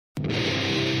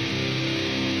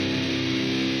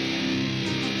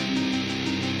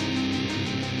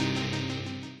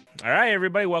All right,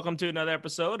 everybody, welcome to another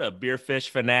episode of Beer Fish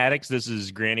Fanatics. This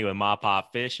is Granny with Ma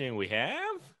Pop Fishing. We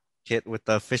have Kit with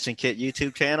the Fishing Kit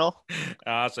YouTube channel.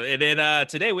 and then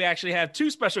today we actually have two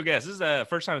special guests. This is the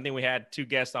first time I think we had two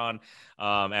guests on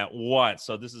at once.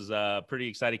 So this is pretty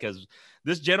exciting because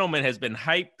this gentleman has been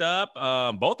hyped up.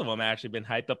 Both of them actually been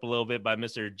hyped up a little bit by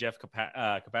Mr. Jeff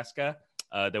Kapeska.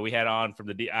 That we had on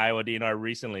from the Iowa DNR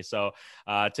recently. So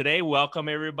today, welcome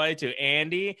everybody to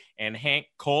Andy and Hank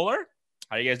Kohler.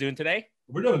 How are you guys doing today?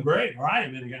 We're doing great. All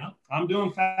right, I'm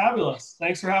doing fabulous.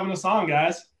 Thanks for having us on,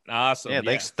 guys. Awesome.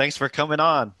 Yeah, thanks for coming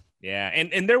on. Yeah,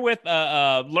 and they're with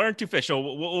Learn to Fish. So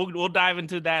we'll dive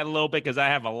into that a little bit because I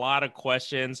have a lot of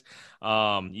questions.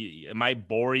 It might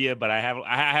bore you, but I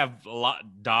have a lot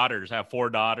daughters. I have 4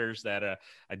 daughters that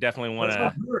I definitely want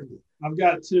to. I've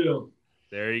got 2.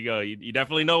 There you go. You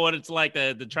definitely know what it's like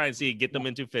to try and get them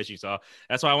into fishing. So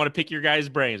that's why I want to pick your guys'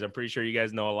 brains. I'm pretty sure you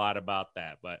guys know a lot about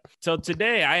that. But so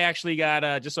today I actually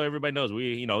got, just so everybody knows,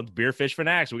 Beer Fish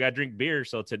Fanatics. We got to drink beer.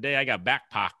 So today I got Back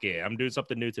Pocket. I'm doing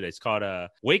something new today. It's called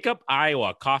Wake Up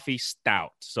Iowa Coffee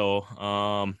Stout.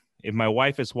 So if my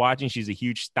wife is watching, she's a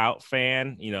huge stout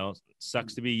fan.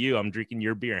 Sucks to be you. I'm drinking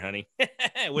your beer, honey.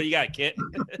 What do you got, Kit?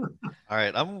 All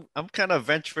right, I'm kind of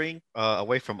venturing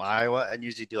away from Iowa. I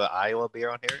usually do an Iowa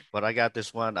beer on here, but I got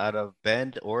this one out of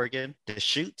Bend, Oregon.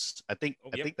 Deschutes. I think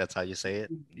that's how you say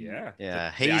it.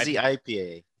 Yeah. Hazy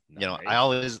IPA.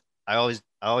 Nice. I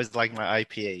always like my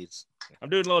IPAs. I'm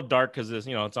doing a little dark because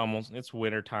it's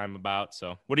winter time about.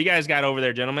 So what do you guys got over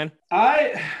there, gentlemen?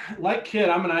 I like Kit.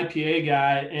 I'm an IPA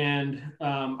guy, and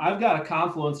I've got a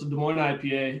Confluence of Des Moines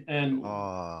IPA. And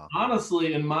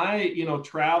honestly, in my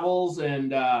travels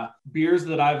and beers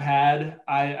that I've had,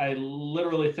 I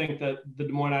literally think that the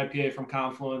Des Moines IPA from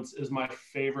Confluence is my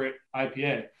favorite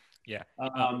IPA. Yeah.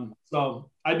 So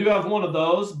I do have one of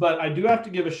those, but I do have to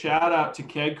give a shout out to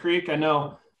Keg Creek. I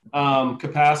know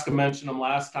Kapaska mentioned them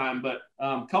last time, but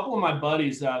a couple of my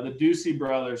buddies, the Ducey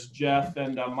brothers, Jeff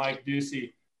and Mike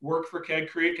Ducey, work for Keg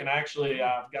Creek, and actually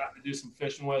I've gotten to do some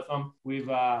fishing with them. We've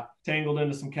tangled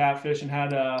into some catfish and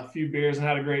had a few beers and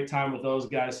had a great time with those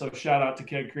guys. So shout out to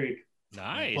Keg Creek.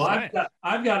 Nice. Well,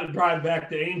 I've got to drive back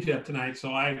to Ainjet tonight, so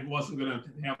I wasn't going to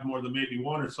have more than maybe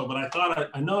one or so. But I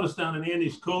thought I noticed down in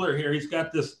Andy's cooler here, he's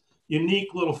got this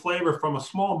unique little flavor from a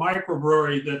small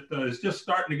microbrewery that is just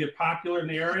starting to get popular in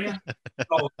the area.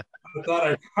 So I thought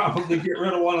I'd probably get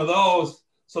rid of one of those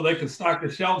so they can stock the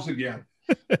shelves again.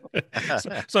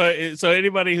 so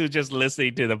anybody who's just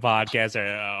listening to the podcast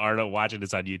or watching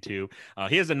this on YouTube,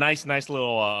 he has a nice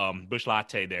little bush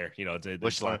latte there.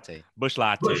 Bush latte. Bush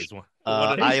latte.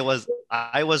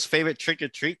 Iowa's favorite trick or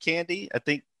treat candy. I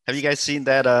think. Have you guys seen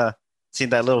that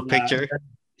little picture?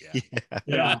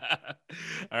 Yeah.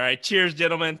 All right. Cheers,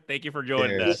 gentlemen. Thank you for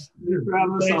joining us.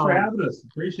 Thanks for having us.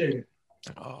 Appreciate it.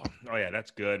 Oh yeah, that's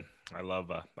good. I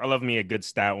love me a good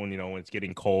stout when it's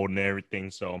getting cold and everything.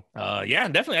 So yeah,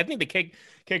 definitely. I think the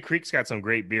Keg Creek's got some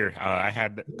great beer. I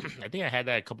think I had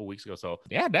that a couple weeks ago. So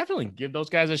yeah, definitely give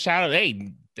those guys a shout out.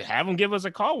 Hey, have them give us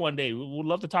a call one day. We'd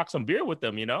love to talk some beer with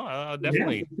them.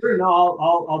 Definitely. Yeah, sure. No,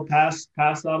 I'll pass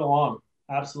that along.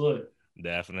 Absolutely.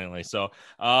 Definitely. So,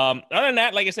 other than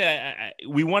that, like I said,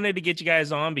 we wanted to get you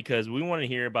guys on because we want to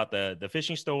hear about the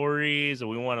fishing stories, and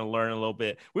we want to learn a little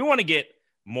bit. We want to get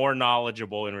more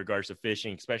knowledgeable in regards to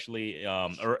fishing, especially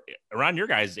around your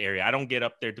guys' area. I don't get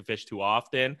up there to fish too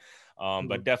often,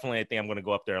 but definitely I think I'm going to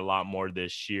go up there a lot more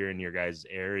this year in your guys'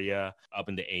 area, up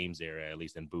in the Ames area, at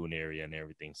least in Boone area and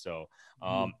everything. So,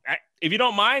 if you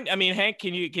don't mind, Hank,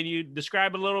 can you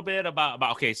describe a little bit about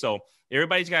okay, so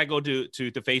everybody's got to go to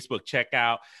Facebook, check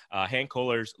out Hank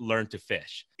Kohler's Learn to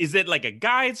Fish. Is it like a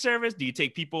guide service? Do you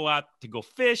take people out to go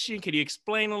fishing? Can you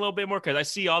explain a little bit more? Because I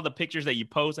see all the pictures that you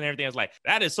post and everything. I was like,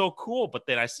 that is so cool. But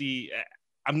then I see,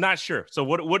 I'm not sure. So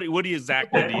what do you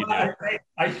exactly do?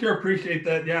 I sure appreciate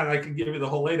that. Yeah, I can give you the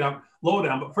whole lowdown.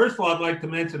 But first of all, I'd like to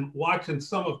mention watching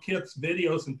some of Kit's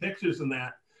videos and pictures and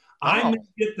that. I may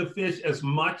get to fish as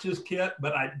much as Kit,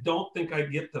 but I don't think I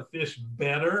get to fish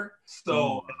better.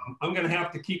 So I'm going to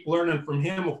have to keep learning from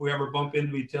him if we ever bump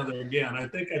into each other again. I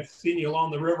think I've seen you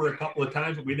along the river a couple of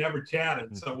times, but we never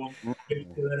chatted. So we'll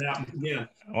get to that happen again.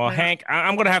 Well, Hank,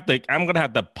 I'm gonna have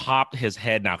to pop his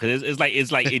head now because it's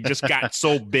like it just got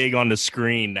so big on the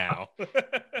screen now.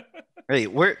 Hey,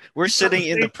 we're sitting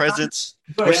in the presence.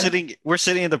 We're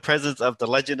sitting in the presence of the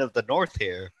Legend of the North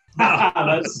here.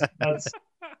 That's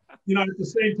at the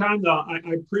same time, though, I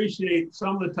appreciate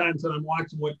some of the times that I'm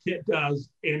watching what Kit does,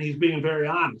 and he's being very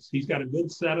honest. He's got a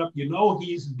good setup.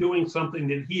 He's doing something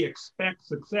that he expects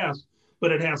success,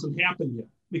 but it hasn't happened yet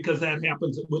because that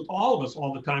happens with all of us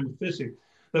all the time with fishing.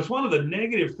 That's one of the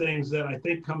negative things that I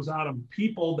think comes out of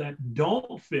people that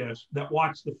don't fish, that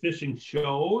watch the fishing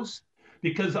shows.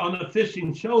 Because on the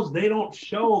fishing shows, they don't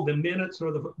show the minutes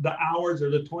or the hours or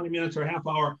the 20 minutes or half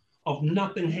hour of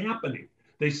nothing happening.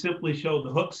 They simply show the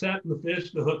hook set and the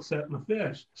fish, the hook set and the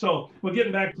fish. So we're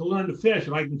getting back to learn to fish,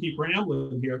 and I can keep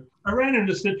rambling here. I ran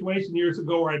into a situation years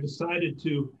ago where I decided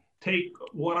to take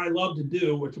what I love to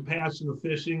do, which is a passion of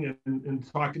fishing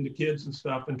and talking to kids and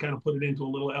stuff, and kind of put it into a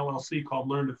little LLC called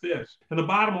Learn to Fish. And the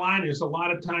bottom line is, a lot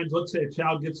of times, let's say a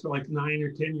child gets to like 9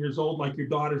 or 10 years old, like your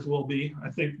daughters will be. I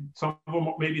think some of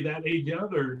them maybe that age yet,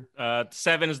 or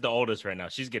 7 is the oldest right now.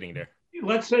 She's getting there.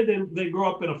 Let's say they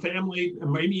grow up in a family,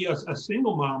 maybe a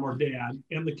single mom or dad,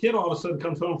 and the kid all of a sudden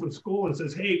comes home from school and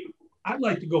says, hey, I'd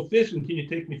like to go fishing. Can you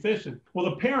take me fishing? Well,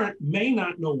 the parent may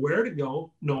not know where to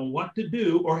go, know what to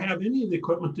do, or have any of the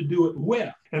equipment to do it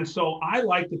with. And so I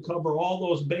like to cover all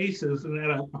those bases, and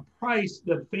at a price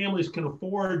that families can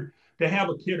afford to have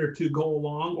a kid or two go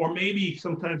along. Or maybe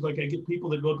sometimes, like I get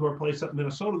people that go to our place up in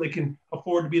Minnesota, they can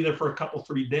afford to be there for a couple,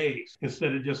 3 days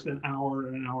instead of just an hour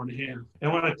and a half.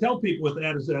 And what I tell people with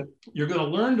that is that you're going to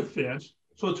learn to fish.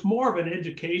 So it's more of an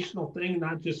educational thing,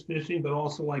 not just fishing, but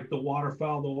also like the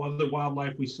waterfowl, the other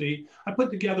wildlife we see. I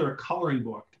put together a coloring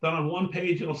book that on one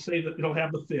page, it'll say that it'll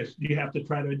have the fish. You have to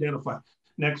try to identify.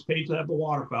 Next page, will have the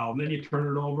waterfowl. And then you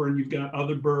turn it over and you've got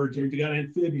other birds, or you've got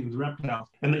amphibians, reptiles,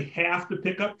 and they have to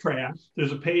pick up trash.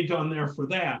 There's a page on there for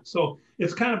that. So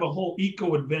it's kind of a whole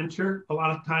eco adventure. A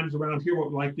lot of times around here,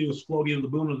 what we like to do is float either the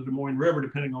Boone or the Des Moines River,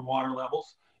 depending on water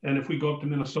levels. And if we go up to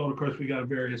Minnesota, of course, we got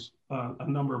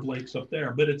a number of lakes up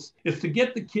there. But it's to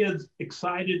get the kids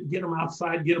excited, get them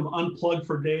outside, get them unplugged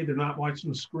for a day. They're not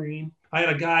watching the screen. I had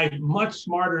a guy much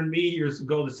smarter than me years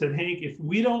ago that said, Hank, if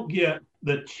we don't get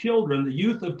the children, the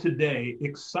youth of today,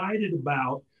 excited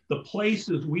about the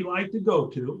places we like to go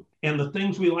to and the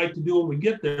things we like to do when we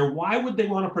get there, why would they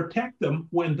want to protect them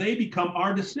when they become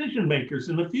our decision makers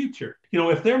in the future? You know,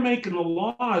 if they're making the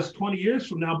laws 20 years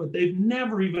from now, but they've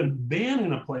never even been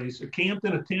in a place or camped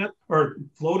in a tent or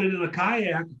floated in a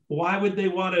kayak, why would they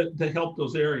want to help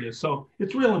those areas? So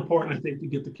it's real important, I think, to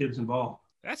get the kids involved.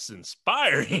 That's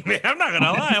inspiring, man. I'm not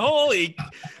gonna lie. Holy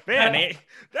man,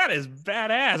 that is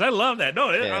badass. I love that.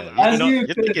 No, you're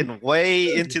thinking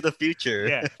way into the future.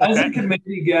 Yeah. As you can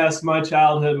maybe guess, my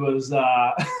childhood was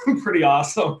pretty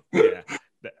awesome. Yeah.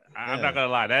 I'm not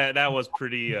gonna lie. That was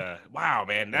pretty. Wow,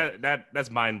 man.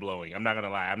 That's mind blowing. I'm not gonna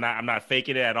lie. I'm not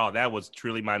faking it at all. That was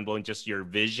truly mind blowing. Just your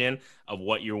vision of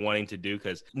what you're wanting to do,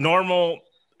 because normal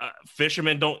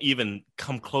fishermen don't even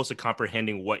come close to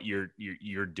comprehending what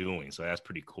you're doing. So that's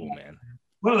pretty cool, man.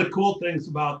 One of the cool things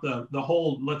about the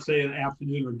whole, let's say, an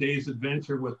afternoon or day's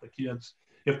adventure with the kids,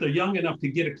 if they're young enough to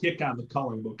get a kick out of the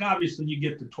coloring book, obviously you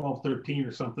get to 12, 13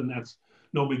 or something, that's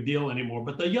no big deal anymore.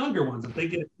 But the younger ones, if they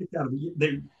get a kick out of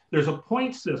it, there's a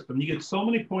point system. You get so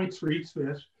many points for each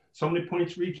fish, so many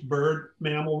points for each bird,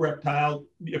 mammal, reptile,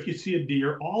 if you see a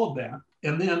deer, all of that.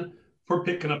 And then for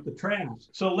picking up the trash.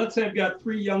 So let's say I've got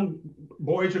 3 young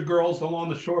boys or girls along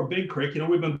the shore of Big Creek. You know,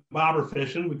 we've been bobber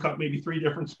fishing. We caught maybe 3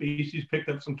 different species, picked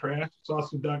up some trash, saw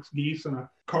some ducks, geese, and a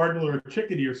cardinal or a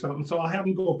chickadee or something. So I'll have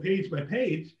them go page by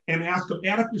page and ask them,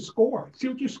 add up your score. See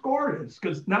what your score is.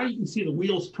 Because now you can see the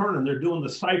wheels turning. They're doing the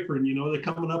ciphering, you know, they're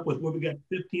coming up with, well, we got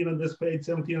 15 on this page,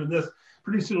 17 on this.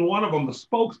 Pretty soon, one of them, the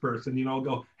spokesperson, you know,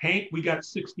 go, Hank, we got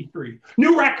 63.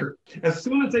 New record. As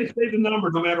soon as they say the number,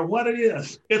 no matter what it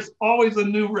is, it's always a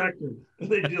new record.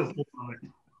 They just love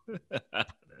it.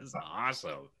 That's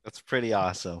awesome. That's pretty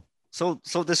awesome. So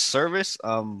this service,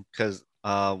 because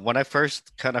when I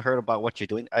first kind of heard about what you're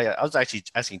doing, I was actually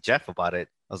asking Jeff about it.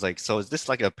 I was like, so is this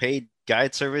like a paid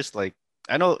guide service? Like,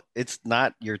 I know it's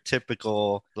not your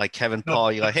typical, like Kevin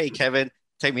Paul, you're like, hey, Kevin,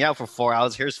 take me out for 4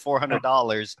 hours. Here's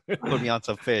 $400. Put me on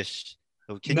some fish.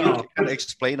 So can you kind of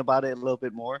explain about it a little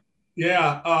bit more?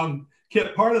 Yeah.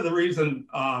 Kit, part of the reason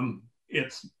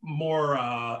it's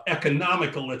more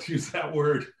economical, let's use that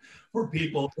word, for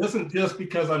people isn't just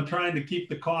because I'm trying to keep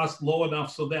the cost low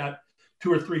enough so that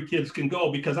 2 or 3 kids can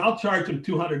go, because I'll charge them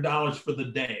 $200 for the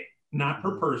day, not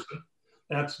per person.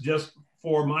 That's just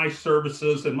for my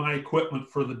services and my equipment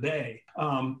for the day.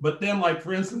 But then, like,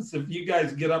 for instance, if you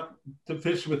guys get up to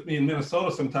fish with me in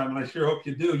Minnesota sometime, and I sure hope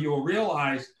you do, you will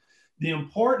realize the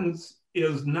importance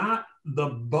is not the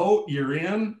boat you're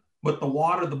in, but the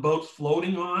water the boat's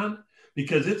floating on,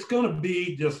 because it's going to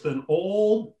be just an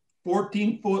old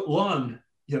 14-foot Lund.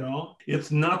 You know,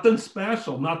 it's nothing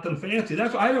special, nothing fancy.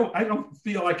 That's why I don't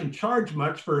feel I can charge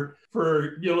much for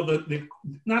you know, the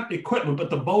not the equipment, but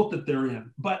the boat that they're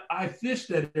in. But I fished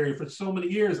that area for so many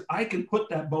years, I can put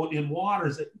that boat in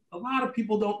waters that a lot of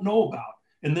people don't know about.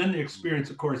 And then the experience,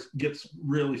 of course, gets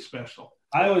really special.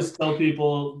 I always tell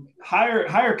people,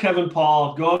 hire Kevin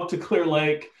Paul, go up to Clear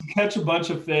Lake, catch a bunch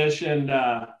of fish, and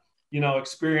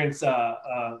experience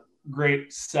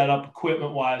great setup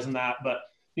equipment wise and that. But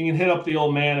you can hit up the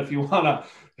old man if you want to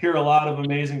hear a lot of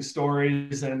amazing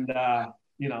stories and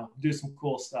do some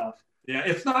cool stuff. Yeah,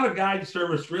 it's not a guide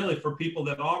service really for people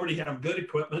that already have good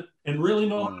equipment and really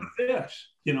know how to fish.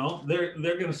 They're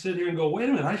going to sit here and go, wait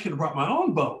a minute, I should have brought my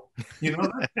own boat. That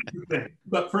kind of thing.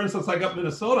 But for instance, like up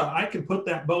Minnesota, I can put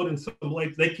that boat in some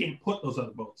lakes they can't put those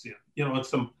other boats in. In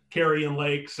some carrying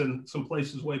lakes and some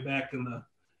places way back in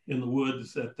the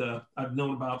woods that I've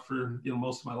known about for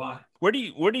most of my life. Where do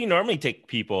you normally take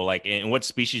people? Like, and what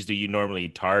species do you normally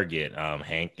target,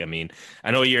 Hank? I mean, I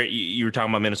know you were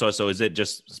talking about Minnesota, so is it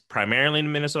just primarily in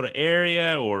the Minnesota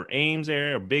area or Ames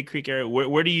area or Big Creek area?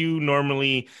 Where do you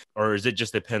normally, or is it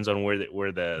just depends on where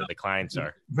the clients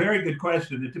are? Very good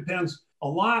question. It depends a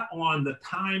lot on the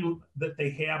time that they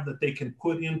have that they can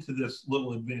put into this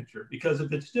little adventure. Because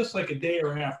if it's just like a day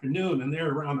or afternoon and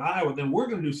they're around Iowa, then we're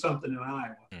going to do something in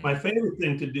Iowa. My favorite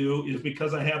thing to do is,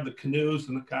 because I have the canoes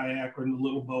and the kayak and the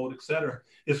little boat, et cetera,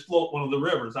 is float one of the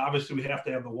rivers. Obviously, we have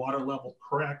to have the water level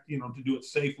correct, to do it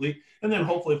safely. And then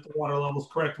hopefully if the water level is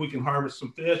correct, we can harvest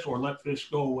some fish or let fish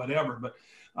go or whatever. But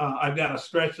I've got a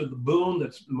stretch of the Boone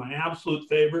that's my absolute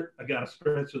favorite. I got a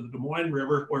stretch of the Des Moines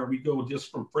River where we go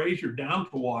just from Fraser down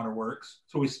to Waterworks.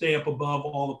 So we stay up above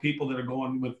all the people that are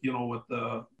going with, with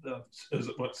the is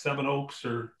it what, Seven Oaks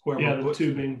or whoever. Yeah, the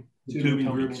tubing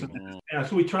groups. Yeah,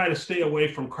 so we try to stay away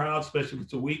from crowds, especially if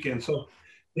it's a weekend. So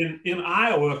in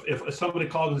Iowa, if somebody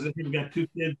calls and says, hey, we got 2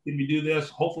 kids, can we do this?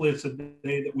 Hopefully it's a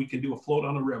day that we can do a float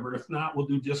on the river. If not, we'll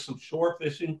do just some shore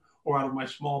fishing or out of my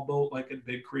small boat, like at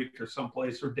Big Creek or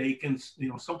someplace, or Dakins,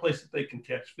 someplace that they can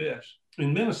catch fish.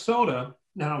 In Minnesota,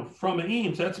 now from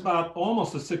Ames, that's about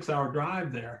almost a 6-hour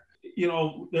drive there.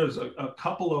 There's a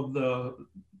couple of the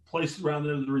places around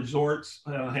there, the resorts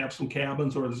have some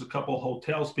cabins, or there's a couple of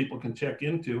hotels people can check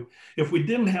into. If we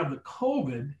didn't have the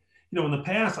COVID, in the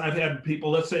past, I've had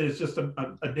people, let's say it's just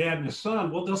a dad and a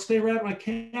son, well, they'll stay right at my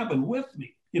cabin with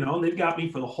me, and they've got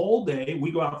me for the whole day.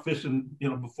 We go out fishing,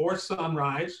 before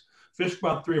sunrise, fish for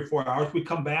about 3 or 4 hours. We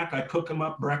come back, I cook them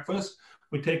up breakfast,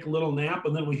 we take a little nap,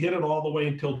 and then we hit it all the way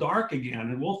until dark again.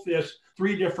 And we'll fish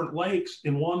 3 different lakes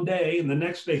in one day, and the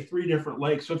next day, 3 different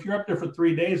lakes. So if you're up there for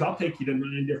 3 days, I'll take you to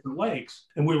 9 different lakes.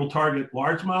 And we will target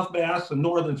largemouth bass and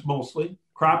northerns mostly,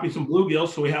 crappies and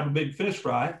bluegills, so we have a big fish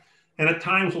fry. And at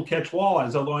times we'll catch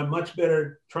walleyes, although I'm much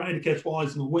better trying to catch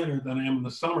walleyes in the winter than I am in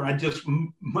the summer. I just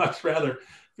much rather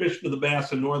fish for the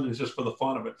bass and northerns just for the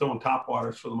fun of it, throwing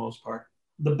topwaters for the most part.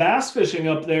 The bass fishing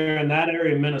up there in that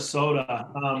area of Minnesota,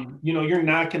 you're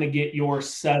not going to get your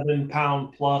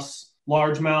 7-pound plus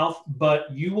largemouth,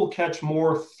 but you will catch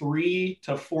more 3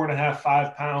 to 4.5,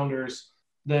 5 pounders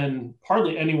than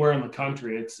hardly anywhere in the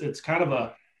country. It's kind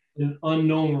of an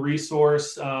unknown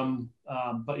resource.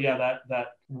 But yeah, that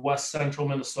west central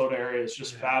Minnesota area is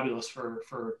just fabulous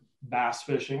for bass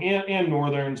fishing and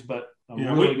northerns, but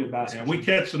really good bass fishing. We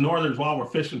catch the northerns while we're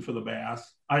fishing for the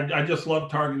bass. I just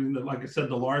love targeting, like I said,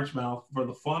 the largemouth for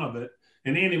the fun of it.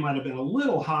 And Andy might have been a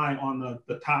little high on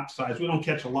the top size. We don't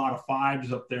catch a lot of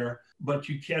 5s up there, but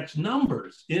you catch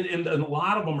numbers. And a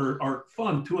lot of them are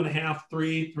fun, 2.5,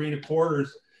 3, 3.25.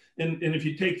 And if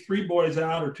you take 3 boys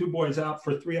out or 2 boys out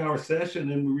for a 3-hour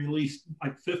session and we release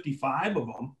like 55 of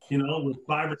them, with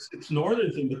 5 or 6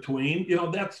 northerns in between,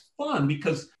 that's fun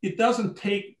because it doesn't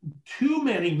take too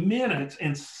many minutes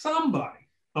and somebody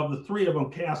of the 3 of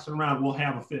them casting around will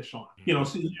have a fish on,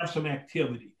 so you have some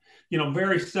activity.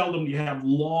 Very seldom do you have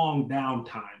long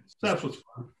downtimes. So that's what's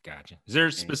fun. Gotcha. Is there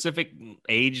a specific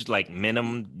age, like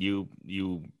minimum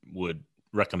you would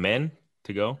recommend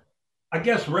to go? I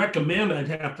guess recommend, I'd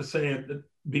have to say it'd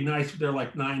be nice if they're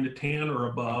like 9 to 10 or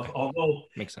above. Okay. Although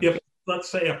if, let's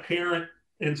say, a parent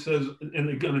and says, and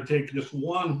they're going to take just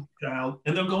one child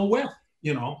and they'll go with,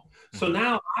 So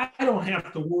now I don't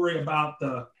have to worry about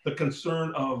the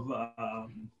concern of,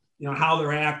 how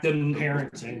they're acting.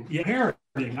 Parenting. Yeah,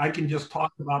 parenting. I can just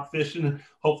talk about fishing and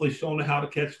hopefully show them how to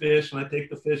catch fish. And I take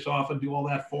the fish off and do all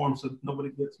that for them so nobody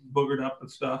gets boogered up and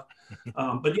stuff.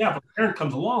 But yeah, if a parent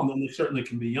comes along, then they certainly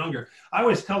can be younger. I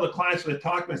always tell the clients when I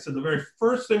talk, I said, the very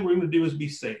first thing we're going to do is be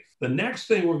safe. The next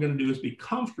thing we're going to do is be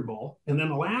comfortable. And then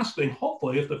the last thing,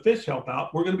 hopefully, if the fish help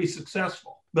out, we're going to be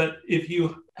successful. But if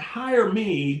you hire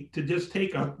me to just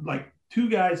take 2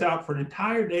 guys out for an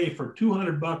entire day for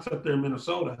 $200 up there in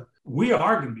Minnesota, we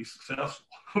are going to be successful.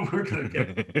 We're going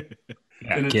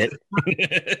to get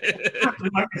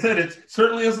like I said, it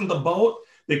certainly isn't the boat.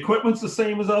 The equipment's the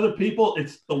same as other people.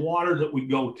 It's the water that we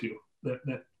go to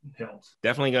that helps.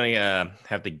 Definitely going to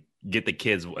have to get the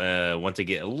kids once they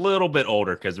get a little bit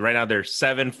older, because right now they're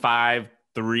 7, 5,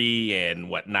 3,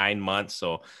 and 9 months.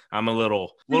 So I'm a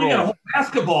little You got a whole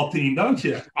basketball team, don't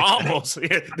you? almost.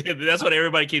 That's what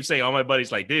everybody keeps saying. All my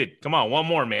buddies like, dude, come on, one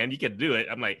more, man. You can do it.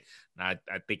 I'm like, I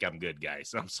think I'm good,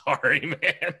 guys. I'm sorry,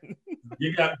 man.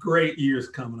 You got great years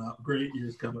coming up. Great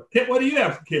years coming up. Kit, what do you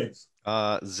have for kids?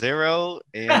 0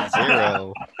 and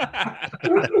 0.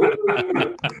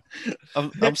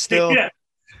 I'm still.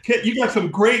 Kit, you got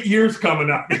some great years coming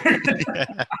up.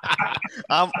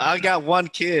 I got one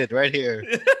kid right here.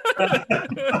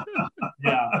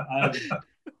 Yeah.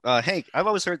 Hank, I've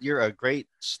always heard you're a great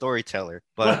storyteller,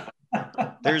 but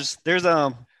there's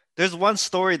one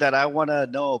story that I want to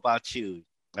know about you.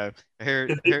 I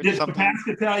heard Did something.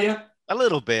 Pascal tell you? A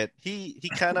little bit. He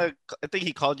kind of, I think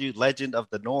he called you Legend of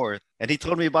the North, and he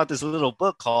told me about this little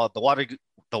book called The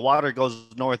Water Goes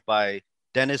North by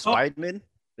Dennis Weidman.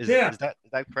 Is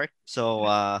that correct?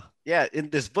 So in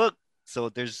this book, so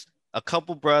there's a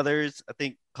couple brothers, I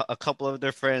think a couple of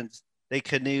their friends, they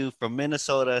canoe from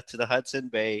Minnesota to the Hudson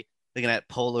Bay, looking at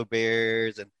polar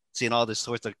bears and seeing all this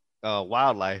sorts of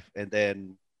wildlife. And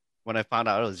then when I found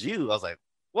out it was you, I was like,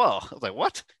 whoa. I was like,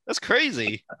 what? That's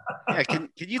crazy. Yeah, can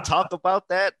you talk about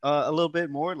that a little bit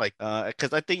more? Like,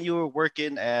 because I think you were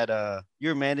working at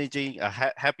you're managing a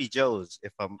Happy Joe's,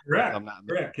 if I'm not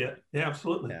correct. Yeah,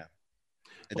 absolutely. Yeah.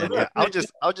 And then,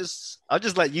 I'll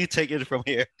just let you take it from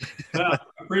here. Well, I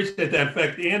appreciate that. In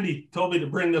fact, Andy told me to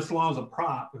bring this along as a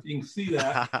prop. If you can see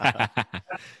that,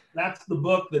 that's the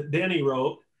book that Denny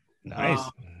wrote. Nice.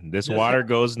 This Water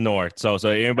Goes North. So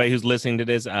everybody who's listening to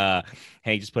this,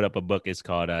 Hank just put up a book. It's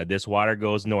called This Water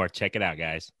Goes North. Check it out,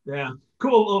 guys. Yeah.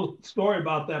 Cool little story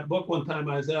about that book. One time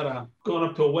I was going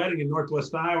up to a wedding in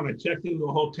Northwest Iowa, and I checked into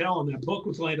a hotel, and that book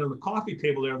was laying on the coffee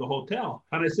table there at the hotel.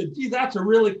 And I said, gee, that's a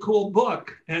really cool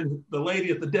book. And the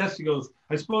lady at the desk, she goes,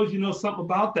 I suppose you know something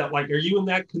about that. Like, are you in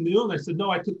that canoe? And I said,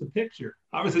 no, I took the picture.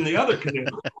 I was in the other canoe.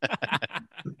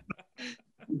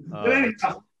 But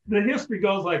anyhow, the history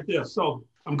goes like this. So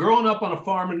I'm growing up on a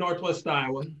farm in Northwest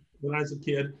Iowa when I was a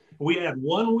kid. We had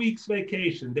 1 week's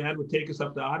vacation. Dad would take us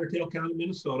up to Otter Tail County,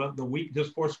 Minnesota, the week just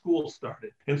before school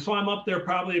started. And so I'm up there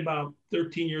probably about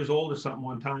 13 years old or something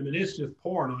one time, and it's just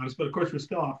pouring on us. But of course, we're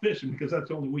still out fishing because that's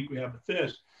the only week we have to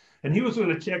fish. And he was going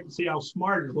to check to see how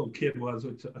smart his little kid was.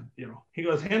 Which, he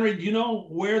goes, Henry, do you know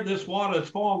where this water that's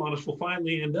falling on us will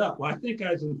finally end up? Well, I think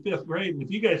I was in 5th grade. And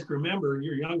if you guys can remember,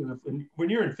 you're young enough. And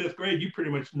when you're in 5th grade, you pretty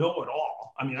much know it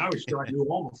all. I mean, I was sure I knew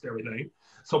almost everything.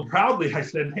 So proudly, I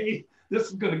said, hey, this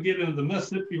is going to get into the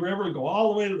Mississippi River and go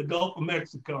all the way to the Gulf of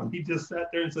Mexico. And he just sat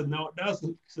there and said, no, it doesn't.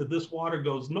 He said, this water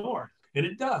goes north. And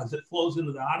it does. It flows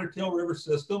into the Otter Tail River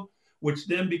system, which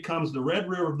then becomes the Red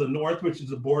River of the North, which is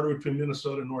the border between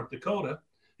Minnesota and North Dakota.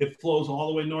 It flows all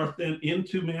the way north then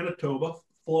into Manitoba,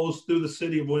 flows through the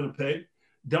city of Winnipeg,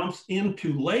 dumps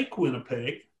into Lake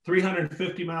Winnipeg,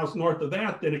 350 miles north of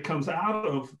that. Then it comes out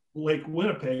of Lake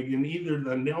Winnipeg in either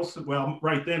the Nelson, well,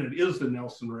 right then it is the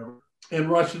Nelson River, and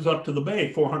rushes up to the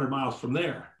bay 400 miles from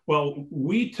there. Well,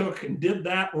 we took and did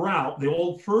that route, the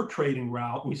old fur trading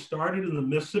route. We started in the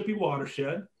Mississippi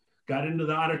watershed, got into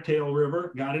the Otter Tail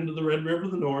River, got into the Red River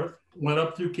of the North, went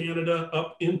up through Canada,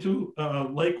 up into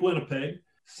Lake Winnipeg,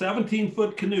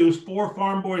 17-foot canoes, 4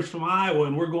 farm boys from Iowa,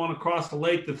 and we're going across a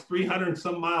lake that's 300 and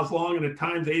some miles long and at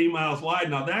times 80 miles wide.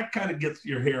 Now that kind of gets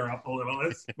your hair up a little.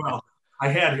 Well, I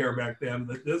had hair back then,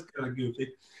 but this kind of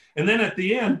goofy. And then at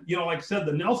the end, like I said,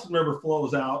 the Nelson River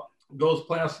flows out, goes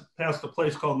past a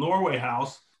place called Norway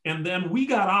House. And then we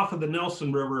got off of the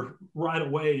Nelson River right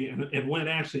away and went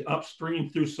actually upstream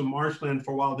through some marshland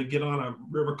for a while to get on a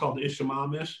river called the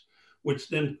Ishimamish, which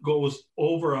then goes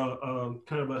over a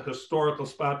kind of a historical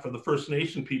spot for the First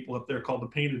Nation people up there called the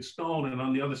Painted Stone. And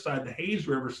on the other side, the Hayes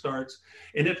River starts,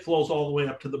 and it flows all the way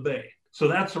up to the bay. So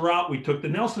that's the route we took. The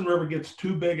Nelson River gets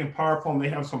too big and powerful, and they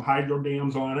have some hydro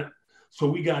dams on it. So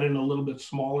we got in a little bit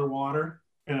smaller water.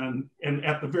 And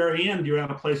at the very end, you're at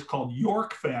a place called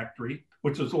York Factory,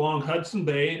 which is along Hudson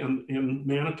Bay in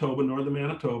Manitoba, northern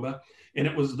Manitoba. And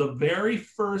it was the very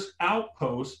first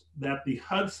outpost that the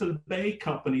Hudson Bay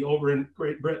Company over in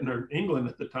Great Britain or England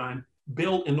at the time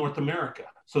built in North America.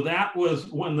 So that was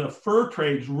when the fur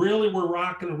trades really were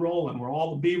rocking and rolling, where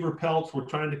all the beaver pelts were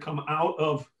trying to come out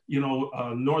of,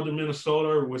 northern Minnesota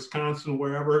or Wisconsin,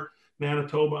 wherever,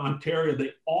 Manitoba, Ontario.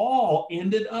 They all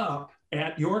ended up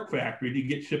at York Factory to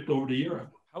get shipped over to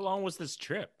Europe. How long was this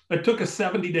trip? It took us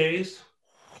 70 days.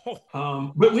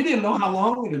 But we didn't know how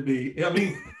long it would be. I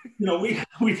mean,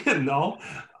 we didn't know.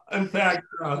 In fact,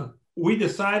 we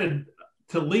decided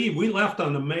to leave, we left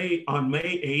on May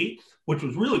 8th, which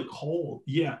was really cold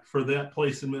yet for that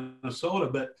place in Minnesota,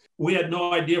 but we had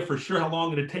no idea for sure how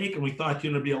long it'd take. And we thought,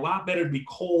 it'd be a lot better to be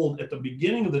cold at the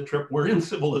beginning of the trip. We're in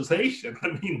civilization.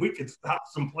 I mean, we could stop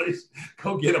someplace,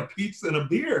 go get a pizza and a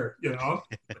beer,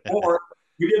 or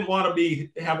we didn't want to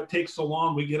have it take so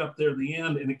long. We get up there at the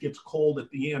end and it gets cold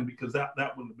at the end, because that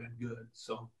wouldn't have been good.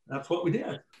 So that's what we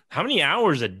did. How many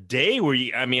hours a day were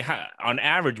you, on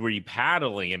average, were you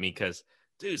paddling? Because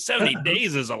dude, 70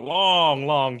 days is a long,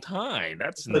 long time.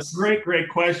 That's a great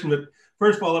question. But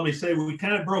first of all, let me say, we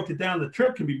kind of broke it down. The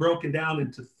trip can be broken down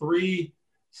into 3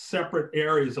 separate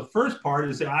areas. The first part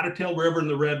is the Otter Tail River and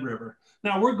the Red River.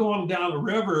 Now we're going down a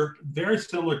river, very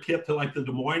similar, Kip, to like the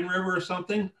Des Moines River or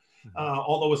something.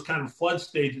 Although it was kind of flood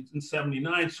stage in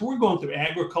 79. So we're going through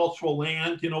agricultural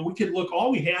land. We could look,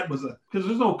 all we had was because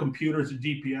there's no computers or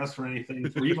GPS or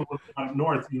anything. So even up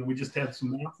north, we just had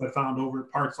some maps I found over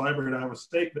at Parks Library at Iowa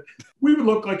State. But we would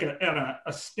look like at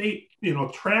a state,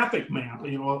 traffic map,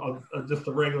 just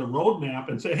a regular road map,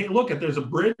 and say, hey, look, there's a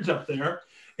bridge up there.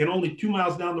 And only 2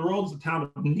 miles down the road is the town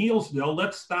of Neilsville.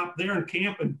 Let's stop there and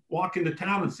camp and walk into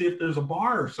town and see if there's a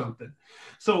bar or something.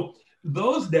 So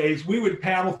those days we would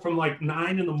paddle from like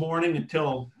 9 in the morning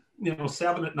until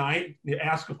 7 at night. You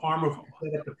ask a farmer if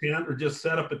we'll set up a tent or just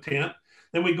set up a tent.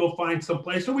 Then we go find some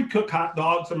place, or we cook hot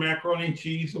dogs or macaroni and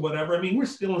cheese or whatever. We're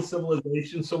still in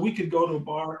civilization, so we could go to a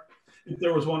bar if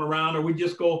there was one around, or we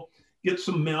just go get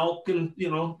some milk and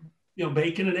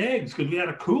bacon and eggs, because we had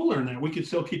a cooler in there. We could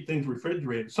still keep things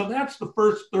refrigerated. So that's the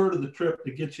first third of the trip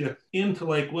to get you into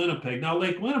Lake Winnipeg. Now,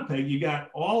 Lake Winnipeg, you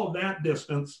got all of that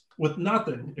distance with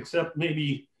nothing except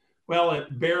maybe,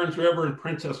 at Barons River and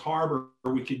Princess Harbor,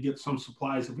 we could get some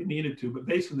supplies if we needed to, but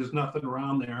basically there's nothing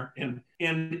around there. And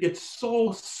it's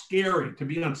so scary to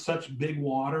be on such big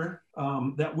water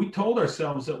that we told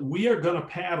ourselves that we are going to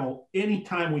paddle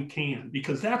anytime we can,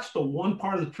 because that's the one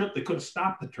part of the trip that could have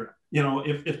stopped the trip.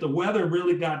 If the weather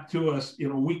really got to us,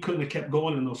 we couldn't have kept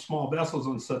going in those small vessels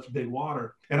on such big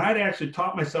water. And I'd actually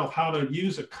taught myself how to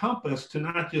use a compass to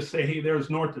not just say, hey, there's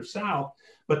north or south,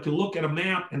 but to look at a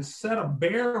map and set a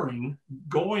bearing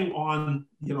going on,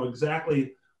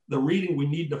 exactly the reading we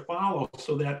need to follow,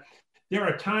 so that there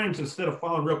are times, instead of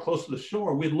following real close to the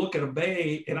shore, we'd look at a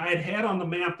bay, and I had on the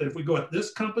map that if we go at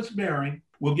this compass bearing,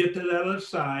 we'll get to that other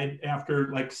side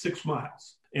after like 6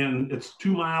 miles, and it's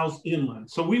 2 miles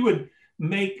inland. So we would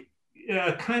make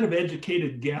kind of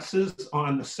educated guesses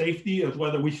on the safety of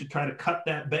whether we should try to cut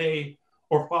that bay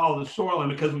or follow the shoreline,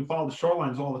 because we follow the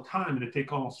shorelines all the time and it'd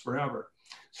take almost forever.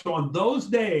 So on those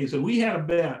days, and we had a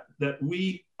bet that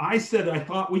I said I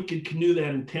thought we could canoe that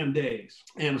in 10 days.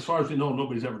 And as far as we know,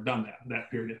 nobody's ever done that in that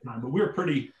period of time. But we were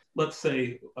pretty, let's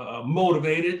say,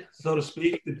 motivated, so to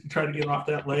speak, to try to get off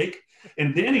that lake.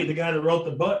 And Denny, the guy that wrote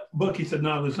the book, he said,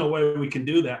 no, there's no way we can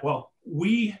do that. Well,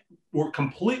 we were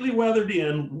completely weathered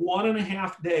in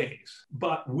 1.5 days,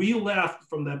 but we left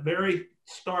from that very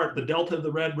start, the delta of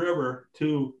the Red River,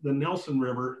 to the Nelson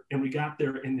River, and we got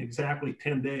there in exactly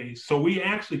 10 days. So we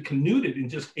actually canoed it in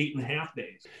just 8.5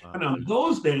 days. Wow. And on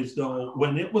those days, though,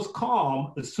 when it was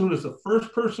calm, as soon as the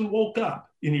first person woke up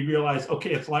and you realize,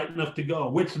 okay, it's light enough to go,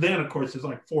 which then, of course, is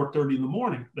like 4:30 in the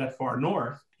morning that far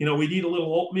north. We'd eat a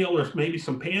little oatmeal or maybe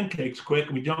some pancakes quick,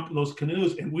 and we jump in those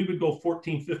canoes, and we would go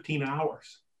 14, 15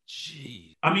 hours.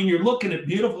 Gee. You're looking at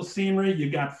beautiful scenery. You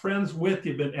got friends with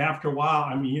you, but after a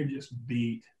while, you're just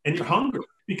beat and you're hungry,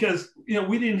 because,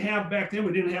 we didn't have back then,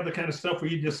 we didn't have the kind of stuff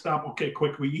where you just stop, okay,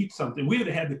 quick, we eat something. We would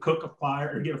have had to cook a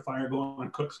fire or get a fire going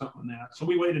and cook something like that. So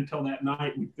we waited until that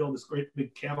night. We filled this great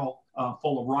big kettle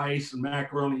full of rice and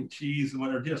macaroni and cheese and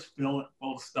whatever, just fill it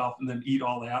full of stuff and then eat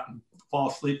all that and fall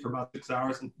asleep for about 6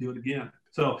 hours and do it again.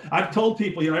 So I've told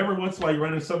people, every once in a while you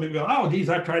run into somebody and go, oh, geez,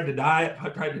 I've tried to diet.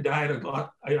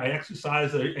 I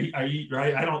exercise, I eat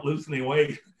right. I don't lose any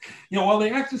weight. While they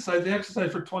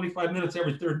exercise for 25 minutes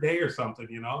every third day or something,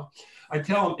 I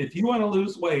tell them, if you want to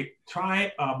lose weight,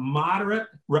 try a moderate,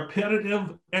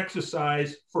 repetitive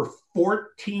exercise for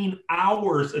 14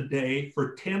 hours a day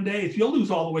for 10 days. You'll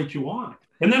lose all the weight you want.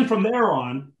 And then from there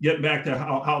on, getting back to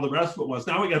how the rest of it was,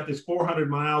 now we got this 400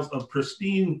 miles of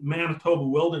pristine Manitoba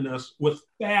wilderness with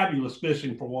fabulous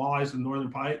fishing for walleyes and northern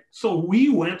pike. So we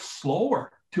went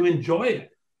slower to enjoy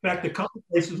it. In fact, a couple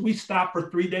places we stopped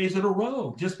for 3 days in a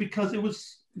row just because it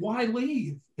was, why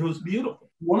leave? It was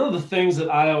beautiful. One of the things that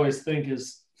I always think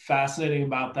is fascinating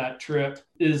about that trip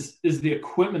is the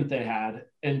equipment they had,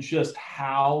 and just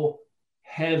how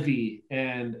heavy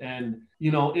and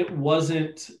it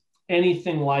wasn't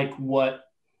anything like what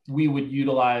we would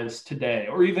utilize today,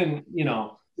 or even,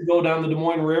 to go down the Des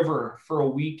Moines River for a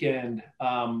weekend.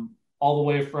 all the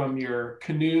way from your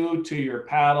canoe to your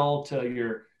paddle to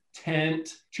your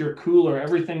tent to your cooler,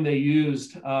 everything they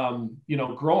used.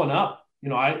 Growing up,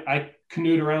 I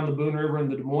canoed around the Boone River and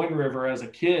the Des Moines River as a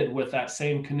kid with that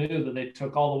same canoe that they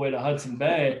took all the way to Hudson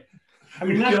Bay. I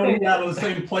mean, that thing out of the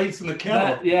same place in the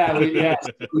kettle. We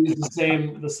used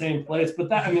the same place. But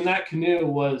that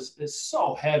canoe is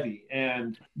so heavy,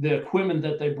 and the equipment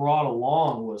that they brought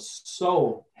along was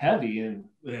so heavy. And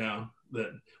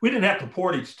we didn't have to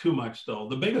portage too much, though.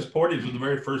 The biggest portage was the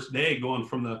very first day, going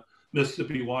from the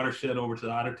Mississippi watershed over to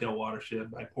the Otter Tail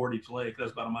watershed by Portage Lake.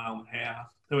 That's about 1.5 miles.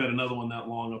 Then we had another one that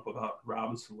long up about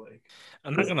Robinson Lake.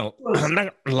 I'm not gonna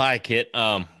like it.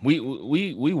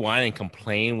 We whine and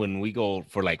complain when we go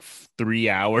for like 3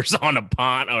 hours on a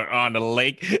pond or on a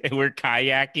lake and we're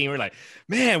kayaking. We're like,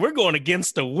 man, we're going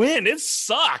against the wind. It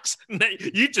sucks.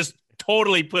 You just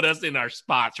totally put us in our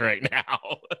spots right now.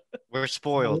 We're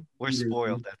spoiled.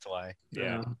 That's why.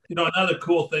 Yeah. Another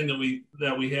cool thing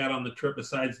that we had on the trip,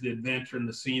 besides the adventure and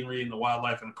the scenery and the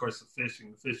wildlife, and of course the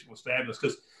fishing was fabulous,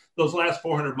 because those last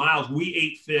 400 miles, we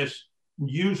ate fish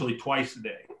usually twice a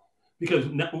day, because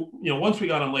once we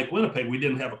got on Lake Winnipeg, we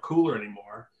didn't have a cooler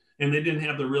anymore, and they didn't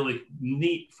have the really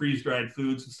neat freeze-dried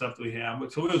foods and stuff that we have.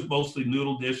 But so it was mostly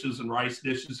noodle dishes and rice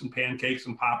dishes and pancakes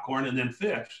and popcorn and then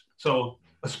fish. So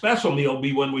a special meal would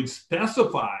be when we'd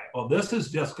specify, this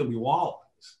is just going to be walleyes.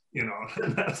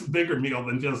 That's a bigger meal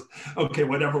than just, okay,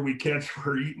 whatever we catch,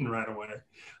 we're eating right away.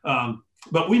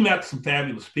 But we met some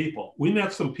fabulous people. We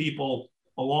met some people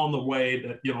along the way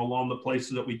that, along the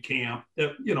places that we camped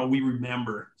that, we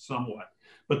remember somewhat.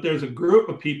 But there's a group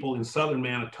of people in southern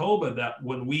Manitoba that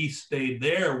when we stayed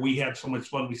there, we had so much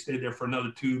fun. We stayed there for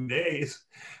another 2 days,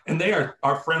 and they are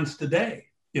our friends today.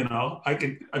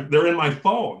 They're in my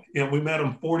phone. We met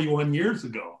them 41 years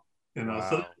ago. Wow.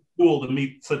 So it's cool to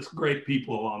meet such great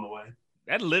people along the way.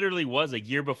 That literally was a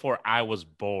year before I was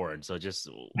born. So just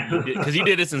because you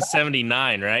did this in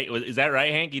 79, right? Is that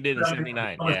right, Hank? You did it in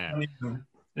 79.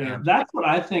 Yeah. That's what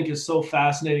I think is so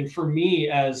fascinating for me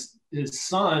as his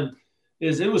son.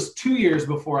 It was 2 years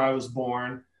before I was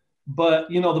born. But,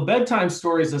 the bedtime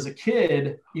stories as a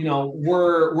kid,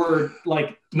 were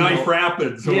like Knife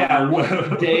Rapids.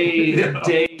 Day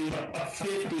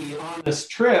 50 on this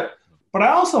trip. But I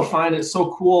also find it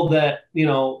so cool that,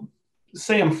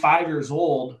 say I'm 5 years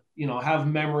old, have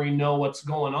memory, know what's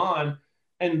going on.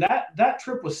 And that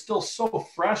trip was still so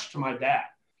fresh to my dad.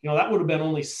 That would have been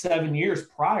only 7 years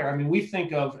prior. I mean, we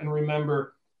think of and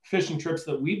remember fishing trips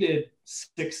that we did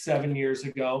 6-7 years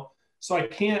ago. So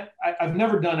I've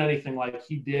never done anything like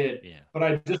he did, but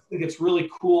I just think it's really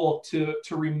cool to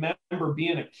remember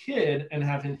being a kid and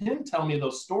having him tell me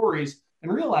those stories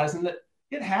and realizing that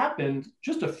it happened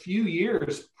just a few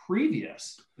years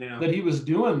previous that he was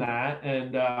doing that.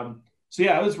 And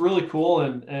it was really cool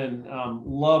and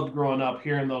loved growing up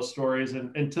hearing those stories.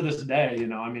 And to this day,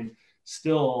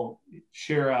 still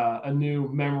share a new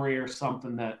memory or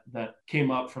something that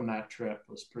came up from that trip.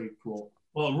 Was pretty cool.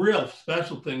 Well, a real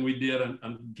special thing we did,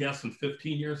 I'm guessing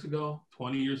 15 years ago,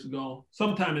 20 years ago,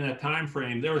 sometime in that time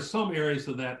frame, there were some areas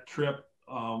of that trip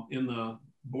in the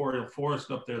boreal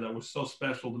forest up there that was so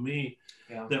special to me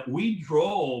that we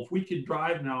could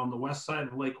drive now on the west side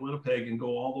of Lake Winnipeg and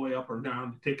go all the way up or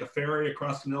down, take a ferry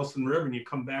across the Nelson River, and you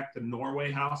come back to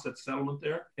Norway House, that settlement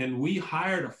there. And we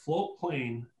hired a float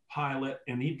plane pilot,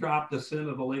 and he dropped us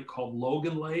into the lake called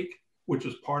Logan Lake, which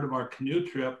was part of our canoe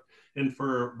trip. And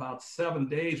for about 7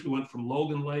 days, we went from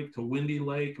Logan Lake to Windy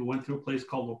Lake. We went through a place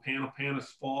called Wapanapanis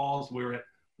Falls. We were at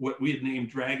what we had named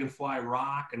Dragonfly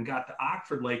Rock and got to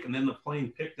Oxford Lake, and then the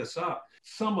plane picked us up.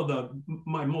 Some of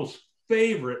my most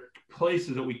favorite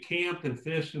places that we camped and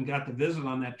fished and got to visit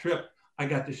on that trip, I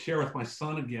got to share with my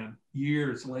son again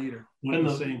years later. Went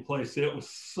to the same place. It was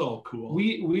so cool.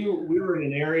 We were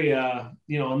in an area,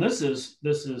 and this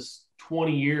is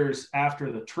 20 years after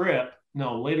the trip.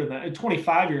 No, later than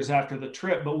 25 years after the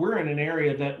trip, but we're in an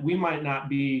area that we might not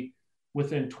be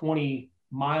within 20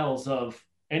 miles of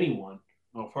anyone.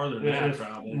 Oh, farther than that,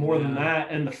 probably. More than that.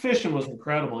 And the fishing was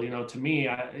incredible. To me,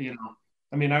 I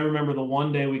remember the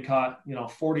one day we caught,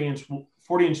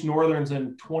 40-inch northerns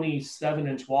and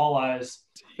 27-inch walleyes,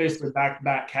 basically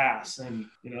back-to-back casts. And,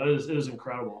 it was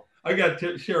incredible. I got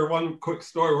to share one quick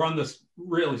story. We're on this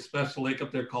really special lake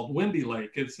up there called Windy Lake.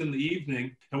 It's in the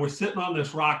evening, and we're sitting on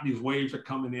this rock. These waves are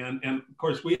coming in. And, of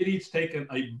course, we had each taken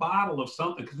a bottle of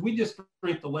something because we just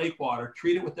drink the lake water,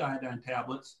 treat it with the iodine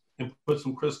tablets, and put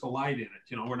some Crystal Light in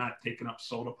it. We're not taking up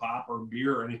soda pop or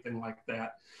beer or anything like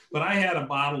that. But I had a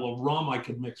bottle of rum I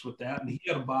could mix with that, and he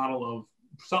had a bottle of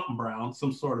something brown,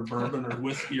 some sort of bourbon or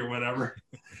whiskey or whatever.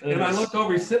 And I look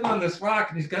over, he's sitting on this rock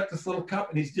and he's got this little cup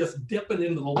and he's just dipping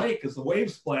into the lake as the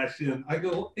waves splash in. I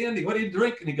go, Andy, what are you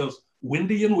drinking? He goes,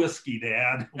 Windy and whiskey,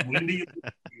 Dad. Windy and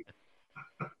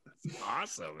whiskey.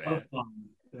 Awesome, man.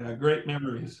 Yeah, great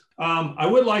memories. I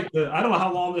would like to, I don't know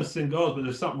how long this thing goes, but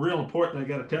there's something real important I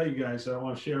got to tell you guys that I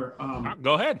want to share.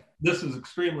 Go ahead. This is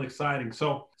extremely exciting.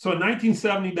 So in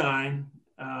 1979,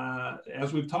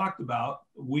 as we've talked about,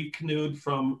 we canoed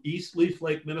from East Leaf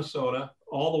Lake, Minnesota,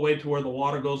 all the way to where the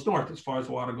water goes north, as far as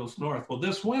the water goes north. Well,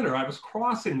 this winter, I was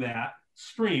crossing that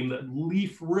stream, that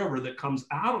Leaf River that comes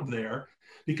out of there,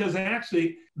 because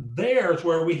actually there's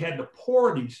where we had to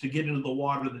portage to get into the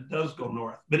water that does go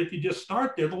north. But if you just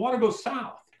start there, the water goes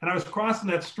south. And I was crossing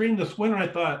that stream this winter. I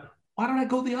thought, why don't I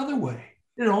go the other way?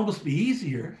 It'll almost be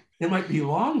easier. It might be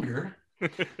longer.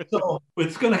 So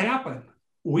it's going to happen.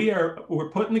 We're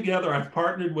putting together, I've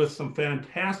partnered with some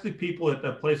fantastic people at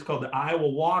a place called the Iowa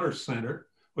Water Center,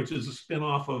 which is a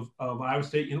spinoff of Iowa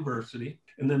State University.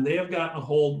 And then they have gotten a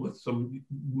hold with some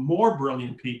more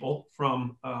brilliant people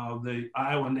from the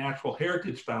Iowa Natural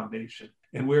Heritage Foundation.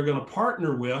 And we're going to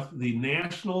partner with the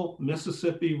National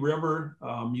Mississippi River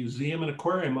Museum and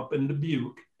Aquarium up in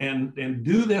Dubuque and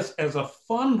do this as a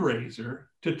fundraiser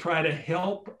to try to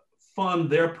help fund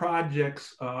their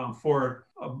projects for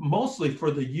mostly for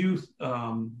the youth.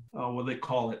 What do they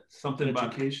call it? Something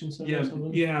Education about center. yeah, or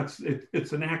something? yeah.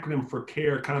 It's an acronym for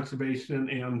care, conservation,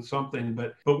 and something.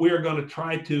 But we are going to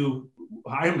try to.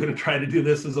 I am going to try to do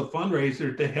this as a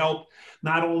fundraiser to help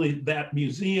not only that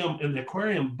museum and the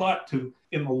aquarium, but to,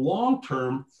 in the long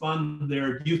term, fund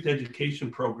their youth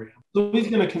education program. So he's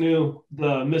going to canoe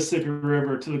the Mississippi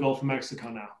River to the Gulf of Mexico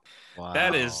now. Wow.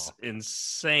 That is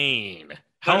insane.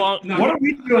 How long? No, What are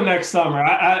we doing next summer?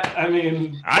 I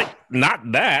mean,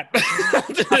 not that.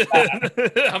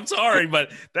 I'm sorry, but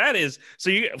that is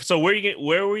so.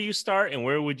 Where will you start and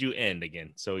where would you end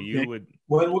again? So you would.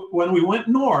 When we went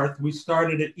north, we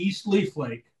started at East Leaf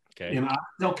Lake in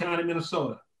Oxnell County,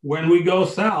 Minnesota. When I go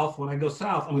south, I'm going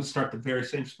to start the very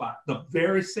same spot, the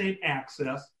very same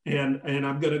access, and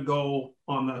I'm going to go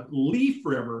on the Leaf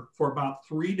River for about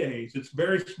 3 days. It's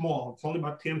very small. It's only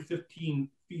about 10, 15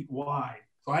 feet wide.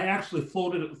 So I actually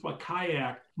floated it with my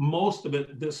kayak most of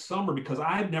it this summer because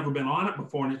I've never been on it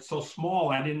before and it's so small.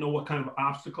 I didn't know what kind of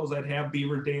obstacles I'd have,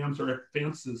 beaver dams or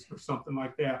fences or something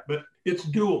like that. But it's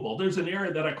doable. There's an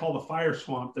area that I call the fire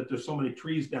swamp that there's so many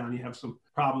trees down. You have some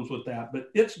problems with that, but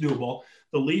it's doable.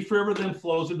 The Leaf River then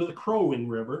flows into the Crow Wing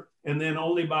River. And then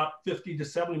only about 50 to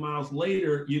 70 miles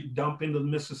later, you dump into the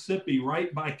Mississippi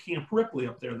right by Camp Ripley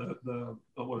up there, the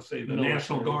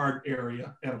National Guard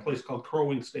area at a place called Crow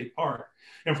Wing State Park.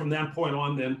 And from that point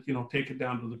on, then, take it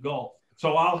down to the Gulf.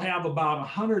 So I'll have about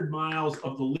 100 miles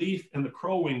of the Leaf and the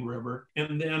Crow Wing River,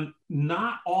 and then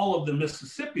not all of the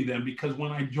Mississippi then, because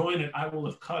when I join it, I will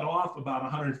have cut off about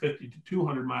 150 to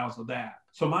 200 miles of that.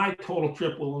 So my total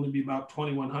trip will only be about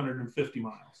 2,150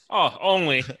 miles. Oh,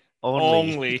 only.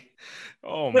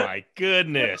 Oh my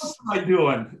goodness. What am I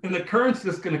doing? And the current's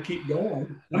just going to keep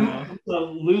going. I'm going to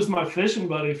lose my fishing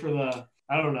buddy for the,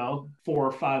 4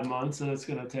 or 5 months that it's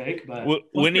going to take. But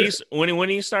when are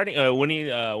you starting?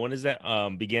 When does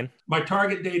that begin? My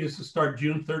target date is to start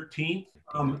June 13th.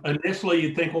 Initially,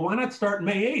 you'd think, well, why not start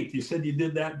May 8th? You said you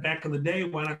did that back in the day.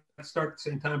 Why not start at the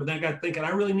same time? But then I got thinking,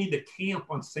 I really need to camp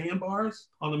on sandbars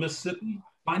on the Mississippi.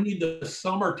 I need the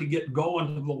summer to get going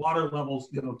to the water levels,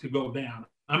 to go down.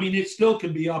 I mean, it still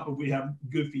can be up if we have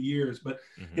goofy years, but,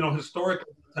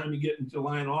 historically, by the time you get in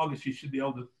July and August, you should be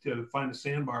able to find a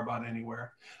sandbar about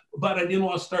anywhere. But I didn't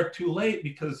want to start too late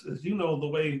because, as you know, the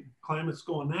way climate's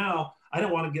going now, I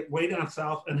don't want to get way down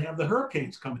south and have the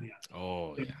hurricanes coming in.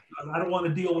 Oh, yeah. I don't want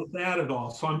to deal with that at all.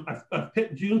 So I've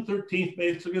picked June 13th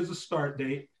basically as a start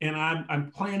date, and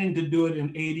I'm planning to do it in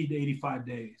 80 to 85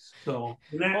 days. So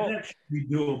that should be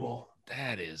doable.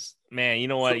 That is, man, you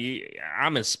know what?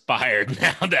 I'm inspired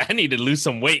now that I need to lose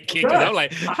some weight, kid. I'm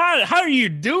like, how are you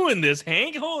doing this,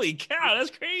 Hank? Holy cow,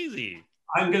 that's crazy.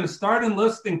 I'm going to start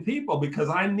enlisting people because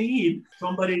I need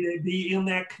somebody to be in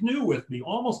that canoe with me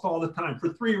almost all the time for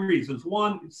 3 reasons.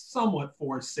 One, somewhat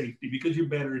for safety, because you're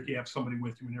better if you have somebody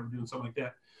with you when you're doing something like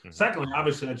that. Mm-hmm. Secondly,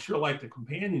 obviously, I'd sure like the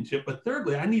companionship. But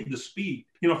thirdly, I need the speed.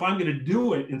 If I'm going to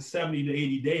do it in 70 to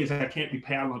 80 days, I can't be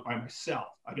paddling by myself.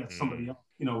 I got somebody else,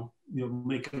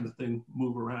 making the thing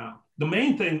move around. The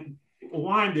main thing,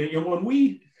 why I'm doing, when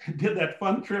we did that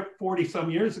fun trip 40 some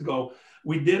years ago,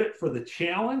 we did it for the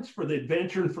challenge, for the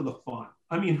adventure, and for the fun.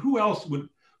 I mean, who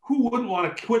wouldn't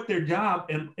want to quit their job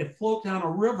and float down a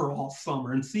river all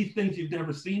summer and see things you've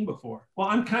never seen before? Well,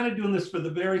 I'm kind of doing this for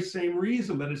the very same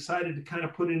reason, but I decided to kind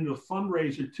of put it into a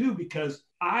fundraiser too, because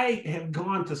I have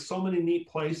gone to so many neat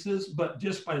places, but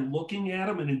just by looking at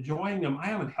them and enjoying them, I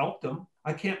haven't helped them.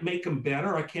 I can't make them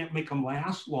better. I can't make them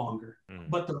last longer.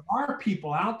 But there are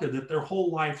people out there that their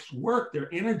whole life's work, their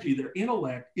energy, their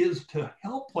intellect is to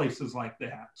help places like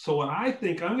that. So what I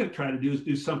think I'm going to try to do is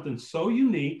do something so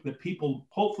unique that people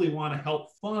hopefully want to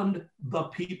help fund the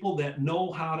people that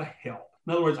know how to help.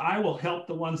 In other words, I will help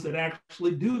the ones that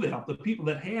actually do the help, the people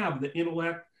that have the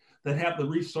intellect, that have the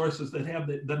resources, that have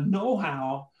the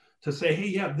know-how to say, hey,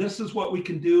 yeah, this is what we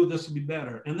can do. This will be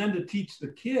better. And then to teach the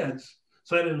kids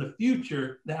so that in the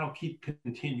future, that'll keep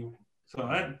continuing. So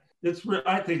I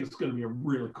think it's going to be a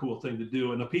really cool thing to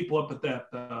do. And the people up at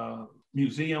that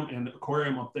museum and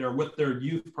aquarium up there with their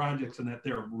youth projects and that,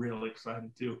 they're really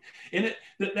excited too. And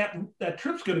that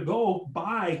trip's going to go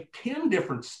by 10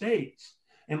 different states.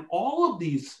 And all of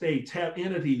these states have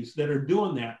entities that are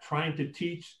doing that, trying to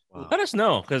teach. Let us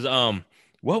know, because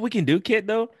what we can do, Kit,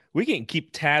 though, we can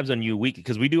keep tabs on you weekly,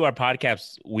 because we do our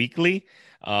podcasts weekly.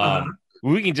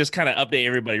 We can just kind of update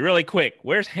everybody really quick.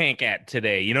 Where's Hank at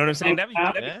today? You know what I'm saying?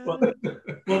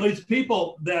 Well, these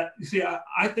people that you see,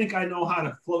 I think I know how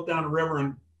to float down a river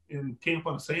and camp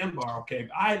on a sandbar. Okay,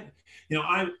 I know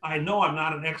I'm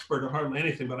not an expert at hardly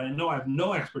anything, but I know I have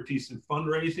no expertise in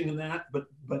fundraising and that.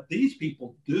 But these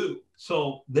people do.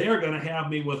 So they're going to have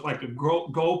me with like a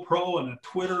GoPro and a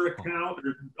Twitter account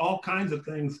or all kinds of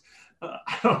things.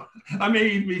 I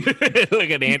may be.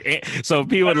 Look at Andy. So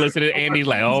people listen to Andy's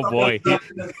like, oh boy.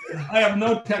 I have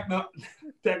no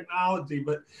technology,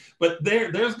 but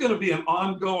there's going to be an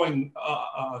ongoing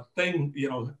thing,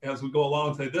 as we go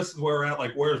along. Say, this is where we're at.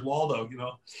 Like, where's Waldo?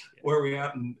 Where are we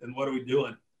at, and what are we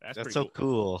doing? That's so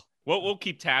cool. We'll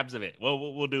keep tabs of it. What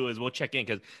we'll do is we'll check in,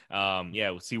 because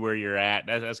we'll see where you're at.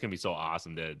 That's gonna be so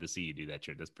awesome to see you do that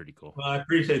trip. That's pretty cool. Well, I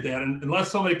appreciate that. And unless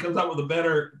somebody comes up with a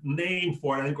better name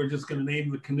for it, I think we're just gonna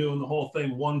name the canoe and the whole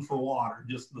thing One for Water.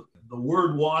 Just the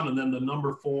word one and then the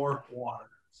number 4 water.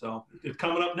 So it's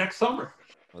coming up next summer.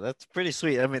 Well, that's pretty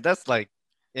sweet. I mean, that's like,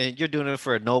 and you're doing it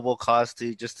for a noble cause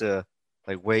too, just to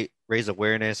like raise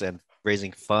awareness and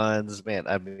raising funds. Man,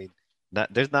 I mean,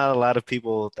 there's not a lot of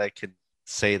people that can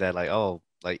say that, like, oh,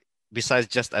 like, besides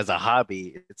just as a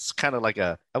hobby, it's kind of like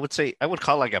I would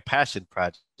call like a passion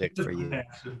project for you.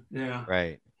 Passion. Yeah.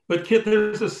 Right. But Kit,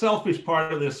 there's a selfish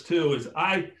part of this too,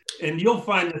 and you'll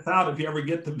find this out if you ever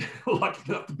get to be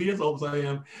lucky enough to be as old as I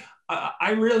am.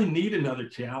 I really need another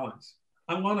challenge.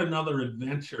 I want another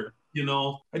adventure.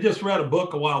 I just read a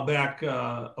book a while back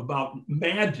about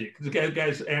magic. The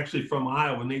guy's actually from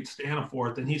Iowa, Nate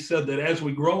Staniforth, and he said that as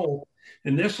we grow,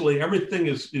 initially everything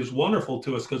is wonderful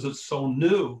to us because it's so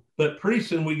new. But pretty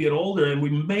soon we get older and we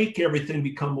make everything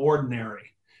become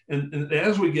ordinary. And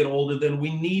as we get older, then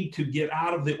we need to get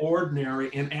out of the ordinary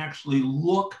and actually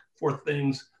look for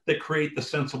things that create the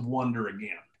sense of wonder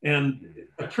again. And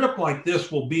a trip like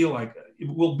this will be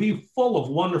full of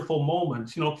wonderful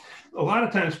moments. A lot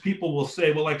of times people will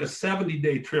say, well, like a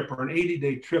 70-day trip or an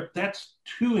 80-day trip, that's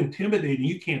too intimidating.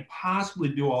 You can't possibly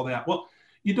do all that. Well,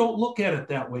 you don't look at it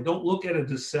that way. Don't look at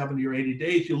it as 70 or 80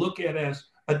 days. You look at it as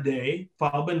a day,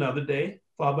 followed by another day,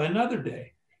 followed by another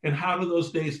day. And how do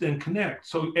those days then connect?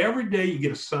 So every day you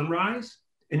get a sunrise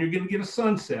and you're going to get a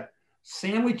sunset.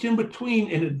 Sandwich in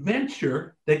between an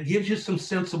adventure that gives you some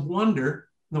sense of wonder,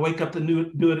 and wake up to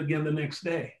do it again the next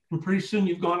day. And pretty soon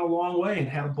you've gone a long way and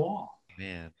had a ball.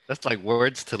 Man, that's like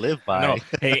words to live by. No.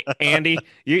 Hey, Andy,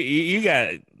 you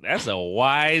got, that's a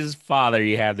wise father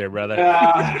you have there, brother.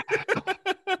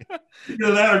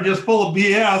 Either that or just full of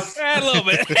BS. A little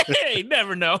bit. Hey,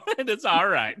 never know. It's all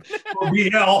right. Or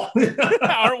BL.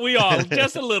 Aren't we all?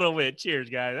 Just a little bit. Cheers,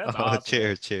 guys. That's awesome.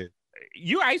 Cheers.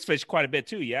 You ice fish quite a bit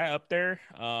too, yeah, up there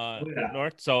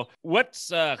north. So what's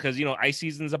because ice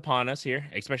season's upon us here,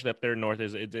 especially up there north.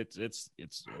 It's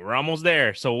we're almost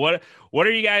there. So what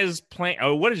are you guys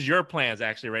what is your plans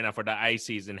actually right now for the ice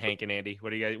season, Hank and Andy?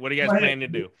 What do you guys planning to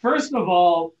do? First of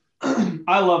all,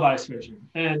 I love ice fishing,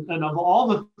 and of all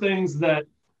the things that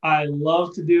I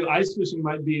love to do, ice fishing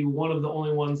might be one of the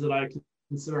only ones that I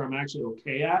consider I'm actually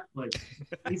okay at, like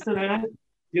decent at it.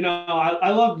 I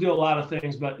love to do a lot of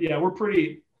things, but yeah, we're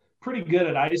pretty good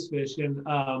at ice fishing.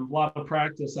 A lot of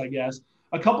practice, I guess.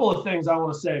 A couple of things I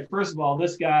want to say. First of all,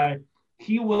 this guy,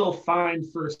 he will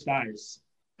find first ice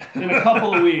in a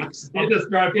couple of weeks. I'll just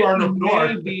drive far enough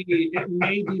north. It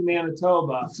may be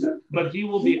Manitoba, but he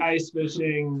will be ice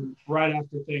fishing right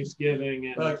after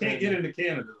Thanksgiving. But I can't get into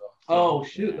Canada though. Oh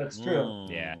shoot, that's true.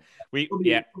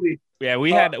 Yeah,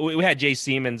 we had Jay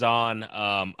Siemens on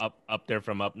up there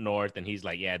from up north, and he's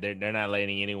like, yeah, they're not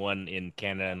letting anyone in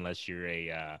Canada unless you're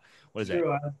a what is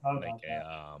true, that? Like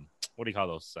what do you call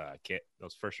those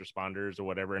those first responders or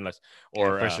whatever,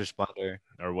 first responder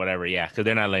or whatever. Yeah, because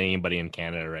they're not letting anybody in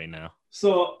Canada right now.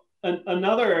 So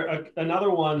another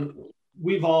one,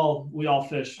 we all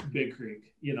fish Big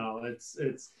Creek. You know, it's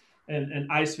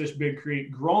and ice fish Big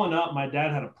Creek. Growing up, my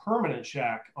dad had a permanent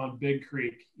shack on Big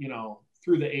Creek, you know,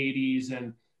 through the 80s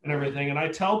and everything. And I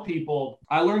tell people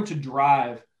I learned to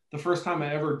drive. The first time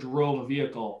I ever drove a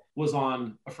vehicle was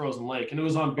on a frozen lake, and it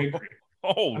was on Big Creek.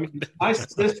 Oh, I mean, my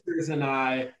sisters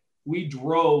and we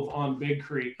drove on Big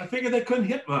Creek. I figured they couldn't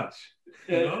hit much.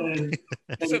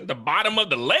 It's at the bottom of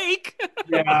the lake.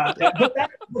 Yeah,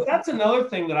 but that's another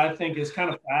thing that I think is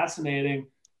kind of fascinating.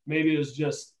 Maybe it was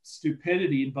just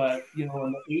stupidity, but you know,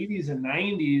 in the 80s and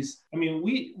 90s, I mean,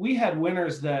 we had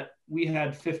winters that we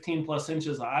had 15 plus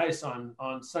inches of ice on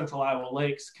central Iowa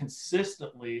lakes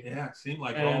consistently. Yeah, it seemed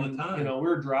like all the time. You know, we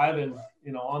were driving,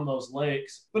 you know, on those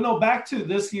lakes. But no, back to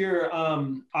this year,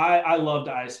 I love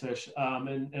to ice fish,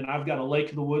 and I've got a Lake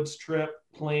of the Woods trip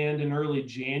planned in early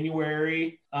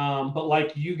January. But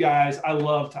like you guys, I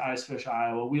love to ice fish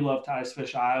Iowa. We love to ice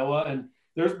fish Iowa, and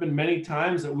there's been many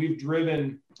times that we've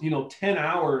driven, you know, 10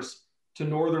 hours to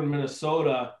northern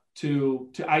Minnesota to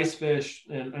ice fish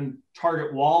and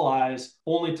target walleyes,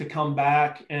 only to come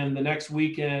back and the next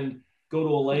weekend go to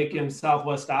a lake in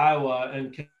southwest Iowa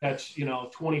and catch, you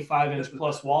know, 25-inch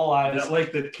plus walleyes. That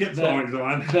lake that Kit's always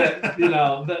on. that, you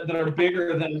know, that are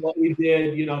bigger than what we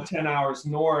did, you know, 10 hours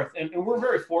north. And we're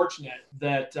very fortunate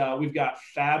that we've got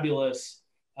fabulous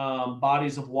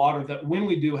bodies of water that when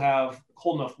we do have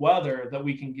cold enough weather that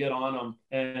we can get on them.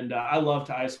 And I love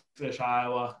to ice fish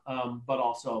Iowa, but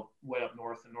also way up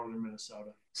north in northern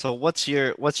Minnesota. So what's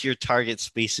your target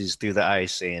species through the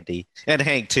ice, Andy? And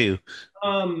Hank too.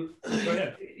 Go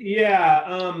ahead.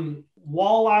 Yeah,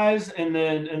 walleyes and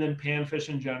then panfish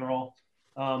in general,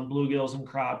 bluegills and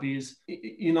crappies.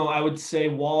 You know, I would say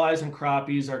walleyes and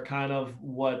crappies are kind of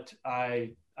what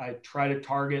I try to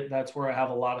target. That's where I have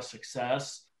a lot of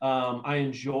success. I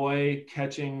enjoy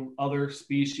catching other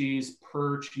species,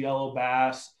 perch, yellow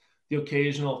bass, the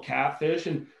occasional catfish.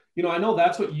 And, you know, I know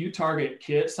that's what you target,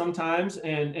 Kit, sometimes.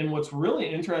 And what's really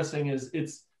interesting is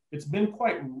it's been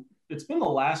the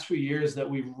last few years that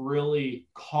we've really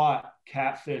caught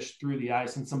catfish through the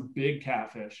ice, and some big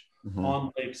catfish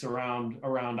on lakes around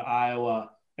Iowa,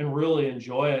 and really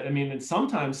enjoy it. I mean, and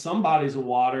sometimes some bodies of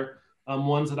water,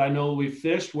 ones that I know we've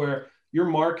fished where you're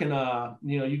marking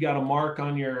you got a mark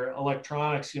on your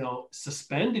electronics, you know,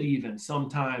 suspended even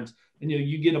sometimes. And, you know,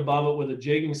 you get above it with a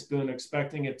jigging spoon,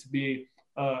 expecting it to be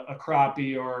a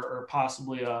crappie or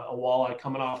possibly a walleye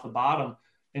coming off the bottom,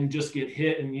 and just get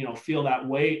hit and, you know, feel that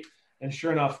weight. And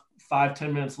sure enough,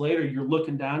 5-10 minutes later, you're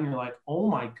looking down and you're like, oh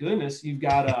my goodness, you've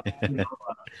got a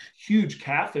huge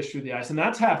catfish through the ice. And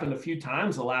that's happened a few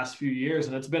times the last few years,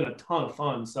 and it's been a ton of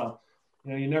fun. So,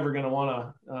 you know, you're never going to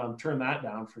want to turn that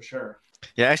down for sure.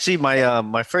 Yeah, actually,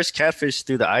 my first catfish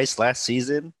through the ice last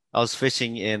season, I was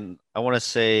fishing in, I want to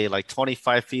say, like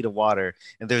 25 feet of water,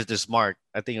 and there's this mark.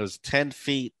 I think it was 10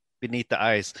 feet beneath the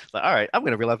ice. Like, all right, I'm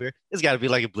going to reel up here. It's got to be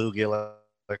like a bluegill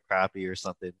or crappie or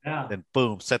something. Yeah. Then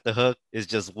boom, set the hook. It's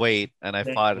just wait, and I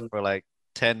fought it for like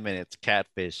 10 minutes,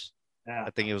 catfish. Yeah.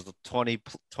 I think it was 20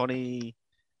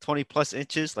 plus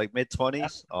inches, like mid-20s. Yeah.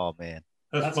 Oh, man.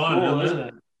 That's fun, cool, isn't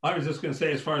it? I was just going to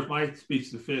say, as far as my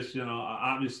species of fish, you know,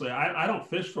 obviously I don't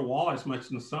fish for walleyes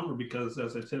much in the summer because,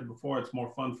 as I said before, it's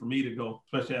more fun for me to go,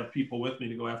 especially have people with me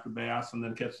to go after bass and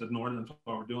then catch the northern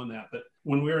while we're doing that. But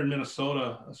when we're in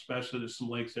Minnesota, especially, there's some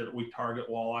lakes there that we target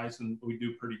walleyes and we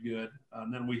do pretty good.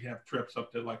 And then we have trips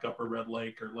up to like Upper Red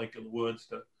Lake or Lake of the Woods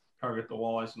to target the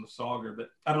walleyes and the sauger. But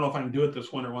I don't know if I can do it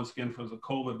this winter once again because of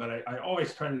COVID, but I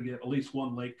always try to get at least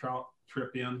one lake trout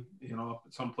trip in, you know,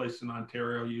 someplace in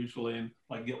Ontario usually, and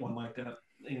like get one like that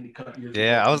Andy cut years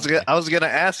ago. I was gonna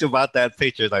ask about that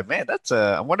picture. Like, man, that's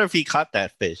I wonder if he caught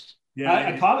that fish. Yeah,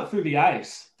 I caught it through the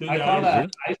ice. I caught that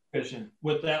ice fishing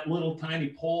with that little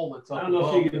tiny pole that's up. I don't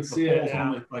know if you can see it.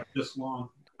 Only like this long.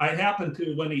 I happened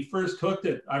to, when he first hooked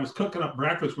it, I was cooking up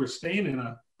breakfast. We're staying in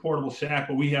a portable shack,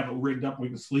 but we have it rigged up. We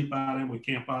can sleep out in, we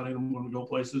camp out in them when we go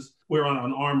places. We're on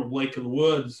an arm of Lake of the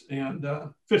Woods and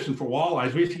fishing for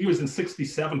walleyes. He was in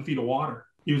 67 feet of water.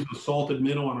 He was a salted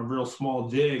minnow on a real small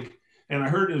jig. And I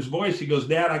heard in his voice, he goes,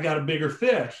 "Dad, I got a bigger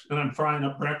fish." And I'm frying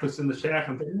up breakfast in the shack.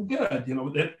 I'm thinking, good. You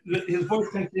know, his voice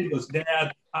comes in, he goes,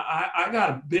 "Dad, I got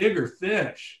a bigger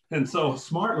fish." And so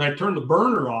smartly, I turned the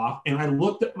burner off and I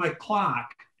looked at my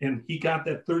clock, and he got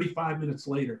that 35 minutes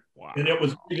later. Wow. And it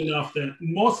was big enough that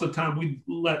most of the time we'd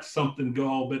let something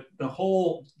go, but the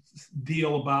whole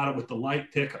deal about it with the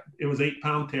light tick, it was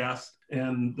 8-pound test.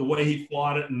 And the way he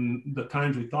fought it and the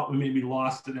times we thought we maybe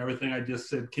lost and everything, I just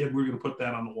said, kid, we're going to put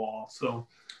that on the wall. So,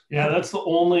 yeah, that's the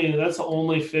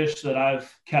only fish that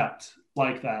I've kept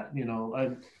like that.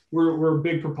 We're a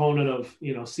big proponent of,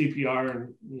 CPR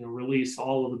and, release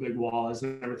all of the big walleyes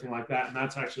and everything like that. And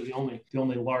that's actually the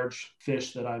only large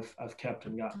fish that I've kept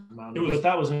and gotten mounted. But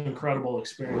that was an incredible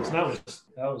experience. And that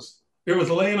was. It was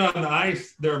laying on the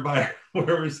ice there by where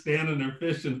we're standing there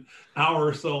fishing an hour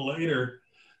or so later.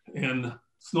 And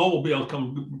snowmobile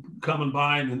coming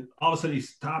by, and all of a sudden he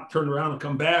stopped, turned around, and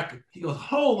come back. He goes,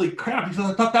 "Holy crap!" He says,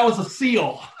 "I thought that was a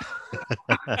seal."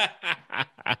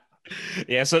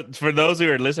 Yeah. So for those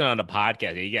who are listening on the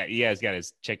podcast, you guys got to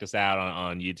check this out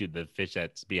on YouTube. The fish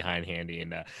that's behind Handy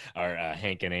and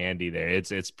Hank and Andy there.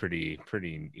 It's pretty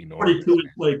enormous. Pretty cool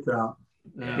lake trout.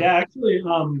 Yeah, actually,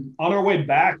 on our way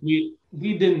back, I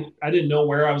didn't know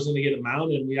where I was going to get it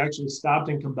mounted. We actually stopped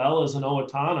in Cabela's in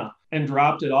Owatonna and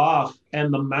dropped it off.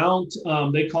 And the mount,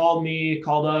 they called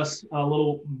us a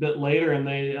little bit later, and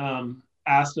they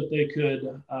asked if they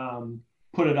could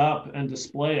put it up and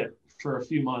display it for a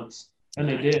few months. And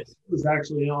they did. It was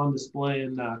actually on display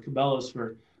in Cabela's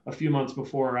for a few months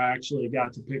before I actually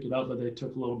got to pick it up, but they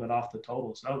took a little bit off the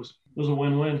total. So it was a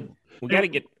win-win. We gotta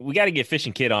get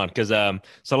Fishing Kit on, because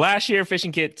so last year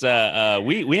Fishing Kit's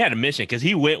we had a mission, because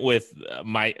he went with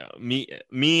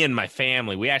me and my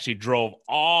family. We actually drove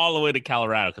all the way to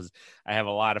Colorado, because I have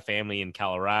a lot of family in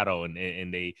Colorado, and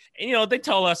they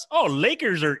told us, oh,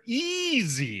 Lakers are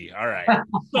easy. All right.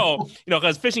 So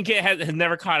because Fishing Kit has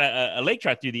never caught a lake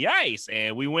trout through the ice,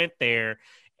 and we went there.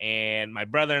 And my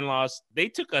brother-in-laws, they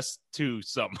took us to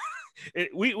some,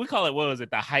 we call it, what was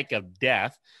it? The hike of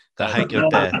death. The hike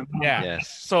of death. Yeah.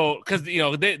 Yes. So, because, they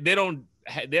don't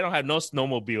have no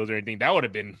snowmobiles or anything. That would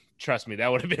have been, trust me,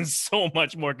 that would have been so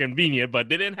much more convenient, but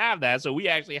they didn't have that. So we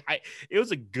actually,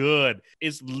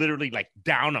 it's literally like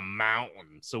down a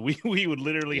mountain. So we would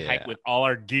literally hike with all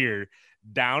our gear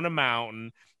down a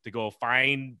mountain to go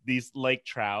find these lake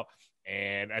trout.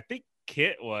 And I think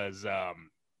Kit was,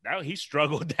 he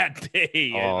struggled that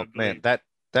day. Oh man,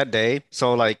 that day.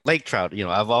 So like lake trout,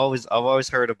 I've always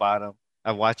heard about them.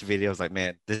 I've watched videos like,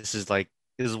 man, it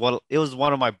was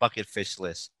one of my bucket fish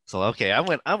lists. So okay, I'm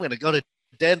gonna go to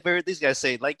Denver. These guys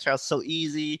say lake trout's so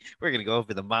easy. We're gonna go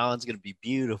over the mountains. It's gonna be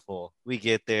beautiful. We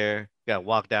get there, gotta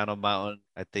walk down a mountain.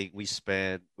 I think we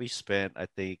spent I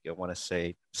want to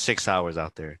say 6 hours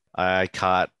out there. I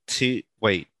caught two.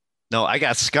 Wait. No, I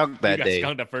got skunked that day.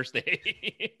 Skunked the first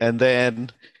day. And then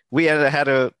we had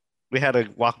to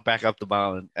walk back up the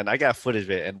mountain, and I got footage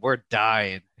of it, and we're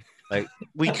dying. Like,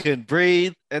 we couldn't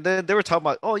breathe. And then they were talking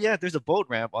about, oh yeah, there's a boat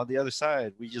ramp on the other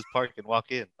side. We just park and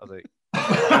walk in. I was like,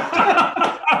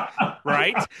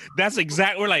 right? That's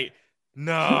exactly, we're like,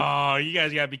 no, you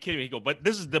guys gotta be kidding me. He go, but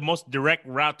this is the most direct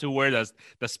route to where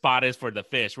the spot is for the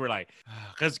fish. We're like,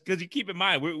 because you keep in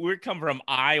mind, we're coming from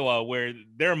Iowa, where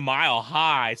they're mile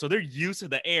high, so they're used to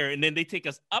the air, and then they take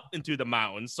us up into the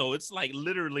mountains, so it's like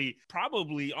literally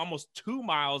probably almost 2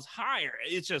 miles higher.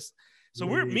 It's just, so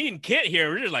me and Kit here,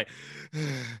 we're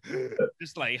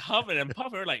just like huffing and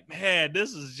puffing. We're like, man,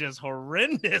 this is just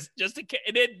horrendous.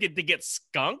 And then get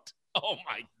skunked. Oh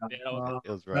my God, it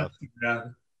was rough.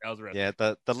 That was rough. Yeah,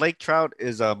 the lake trout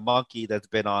is a monkey that's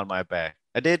been on my back.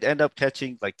 I did end up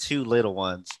catching like 2 little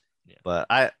ones, but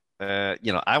I'm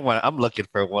looking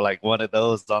for one of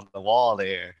those on the wall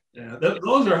there. Yeah,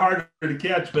 those are harder to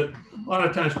catch, but a lot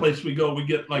of times places we go, we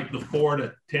get like the 4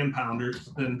 to 10 pounders,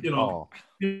 and 8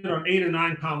 or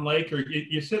 9 pound lake, or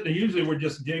you sit there. Usually we're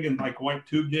just jigging like white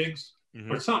tube jigs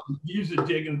or something. Usually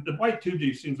jigging, the white tube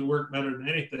jig seems to work better than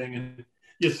anything, and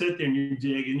you sit there and you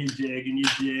jig and you jig and you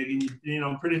jig and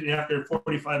you pretty after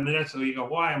 45 minutes, so you go,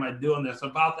 why am I doing this?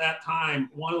 About that time,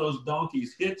 one of those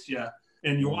donkeys hits you,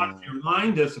 and you watch your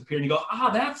line disappear, and you go,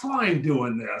 that's why I'm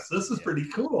doing this. This is pretty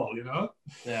cool,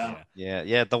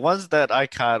 Yeah. The ones that I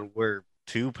caught were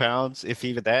 2 pounds, if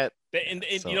even that. And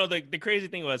the crazy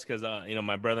thing was, because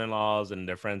my brother-in-laws and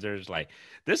their friends are just like,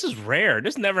 this is rare.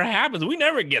 This never happens. We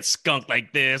never get skunked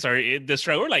like this or this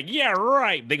struggle. We're like, yeah,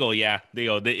 right. They go, yeah.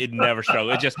 It never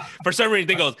struggled. It just, for some reason,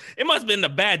 they go, it must have been the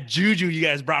bad juju you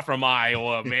guys brought from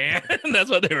Iowa, man. That's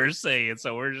what they were saying.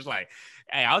 So we're just like,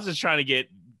 hey, I was just trying to get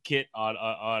Kit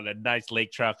on a nice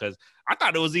lake trout, because I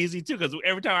thought it was easy too, because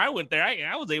every time I went there,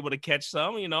 I was able to catch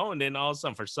some, and then all of a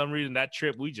sudden, for some reason, that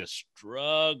trip we just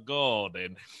struggled.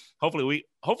 And hopefully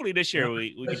this year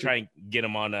we can try and get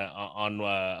him on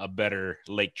a better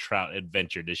lake trout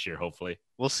adventure this year. Hopefully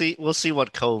we'll see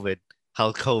what COVID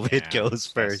how COVID goes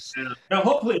first. Yeah. Now,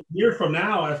 hopefully, a year from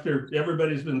now, after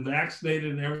everybody's been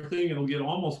vaccinated and everything, it'll get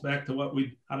almost back to what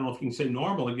I don't know if you can say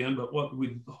normal again, but what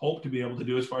we hope to be able to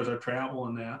do as far as our travel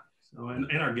and that. So,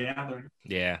 and our gathering.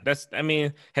 Yeah, has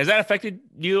that affected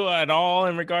you at all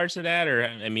in regards to that? Or,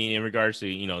 I mean, in regards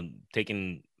to,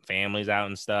 taking families out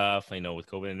and stuff, with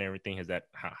COVID and everything,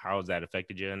 how has that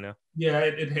affected you now? Yeah,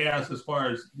 it has, as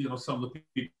far as, some of the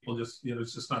people just,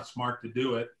 it's just not smart to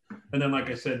do it. And then, like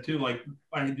I said, too, like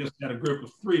I just had a group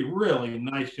of 3 really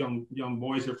nice young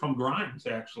boys. They're from Grimes,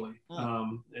 actually.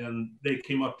 And they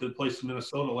came up to the place in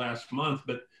Minnesota last month,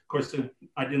 but of course,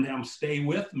 I didn't have them stay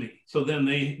with me. So then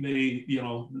they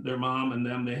their mom and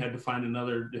them, they had to find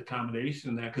another accommodation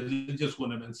in that because it just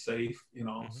wouldn't have been safe,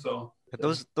 Mm-hmm. So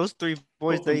those 3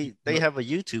 boys, they have a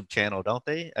YouTube channel, don't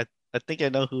they? I think I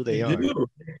know who they are. Do.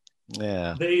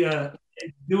 Yeah. They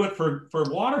do it for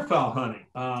waterfowl hunting.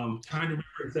 Trying to remember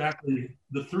exactly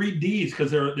the 3 Ds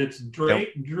because it's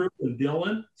Drake, Drew, and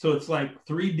Dylan. So it's like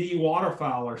 3D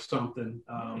waterfowl or something.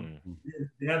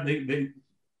 Yeah,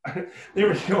 they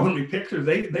were showing me pictures.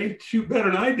 They shoot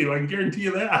better than I do. I can guarantee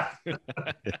you that.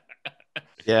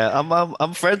 Yeah,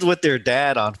 I'm friends with their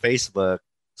dad on Facebook.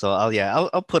 So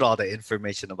I'll put all the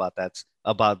information about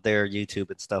their YouTube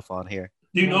and stuff on here.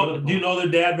 Do you know their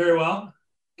dad very well,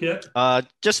 Kit?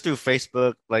 Just through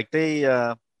Facebook. Like they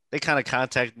kind of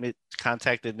contacted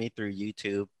me through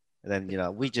YouTube, and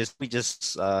then we just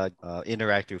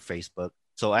interact through Facebook.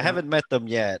 So I haven't met them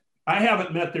yet. I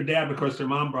haven't met their dad because their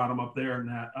mom brought them up there and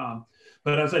that.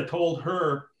 But as I told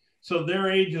her, so their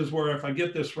ages were, if I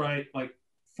get this right, like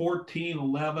 14,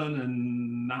 11,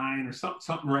 and 9 or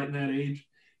something right in that age.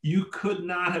 You could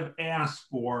not have asked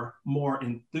for more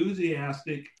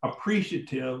enthusiastic,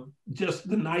 appreciative, just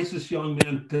the nicest young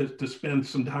men to spend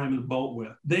some time in the boat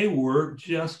with. They were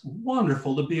just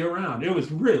wonderful to be around. It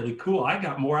was really cool. I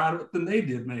got more out of it than they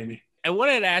did, maybe. I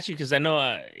wanted to ask you, because I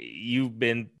know you've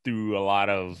been through a lot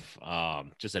of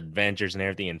just adventures and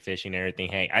everything and fishing and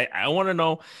everything. Hey, I want to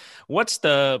know what's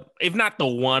if not the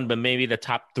one, but maybe the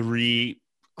top 3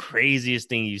 craziest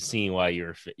thing you've seen while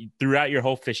you're throughout your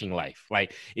whole fishing life.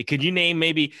 Like, could you name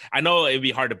maybe, I know it'd be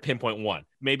hard to pinpoint one,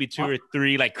 maybe 2 or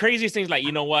 3, like craziest things, like,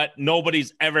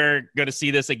 nobody's ever going to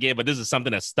see this again, but this is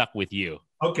something that stuck with you.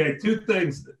 Okay. 2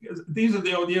 things. These are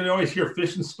you always hear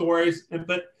fishing stories,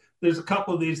 but there's a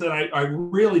couple of these that I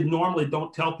really normally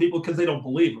don't tell people because they don't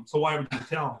believe them. So why would you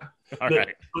tell them? All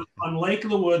right. On Lake of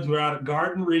the Woods, we're out at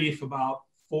Garden Reef about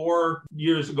 4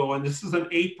 years ago, and this is an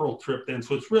April trip then,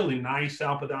 so it's really nice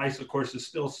out, but the ice, of course, is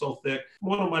still so thick.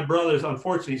 One of my brothers,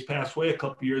 unfortunately, he's passed away a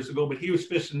couple of years ago, but he was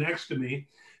fishing next to me,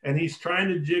 and he's trying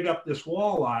to jig up this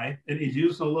walleye, and he's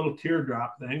using a little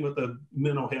teardrop thing with a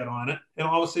minnow head on it, and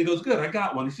all of a sudden he goes, good, I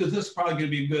got one. He says, this is probably going to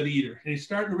be a good eater. And he's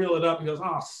starting to reel it up. He goes,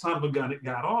 oh, son of a gun, it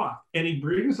got off. And he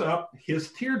brings up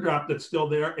his teardrop that's still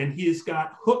there, and he's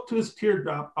got hooked to his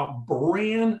teardrop a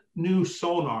brand new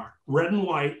sonar, red and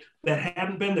white, that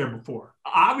hadn't been there before.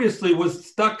 Obviously was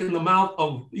stuck in the mouth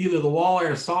of either the walleye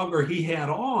or sauger he had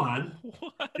on.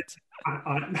 What?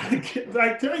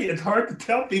 I tell you, it's hard to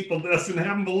tell people this and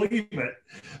have them believe it.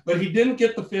 But he didn't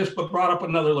get the fish, but brought up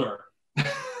another lure.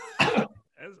 That's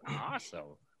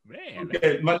awesome, man.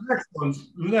 Okay, the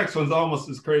next one's almost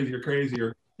as crazy or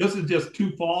crazier. This is just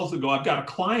 2 falls ago. I've got a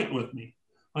client with me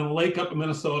on a lake up in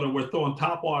Minnesota. We're throwing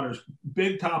topwaters,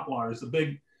 big topwaters,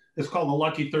 it's called the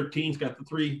Lucky 13. It's got the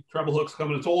 3 treble hooks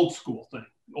coming. It's old school thing,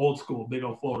 big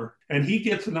old floater. And he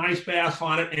gets a nice bass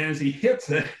on it, and as he hits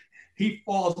it, he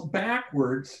falls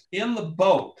backwards in the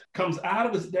boat, comes out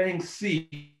of his dang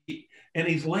seat, and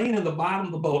he's laying in the bottom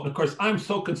of the boat. And of course, I'm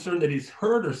so concerned that he's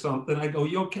hurt or something. I go,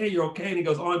 you okay? You're okay? And he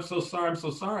goes, oh, I'm so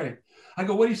sorry. I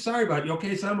go, what are you sorry about? You okay?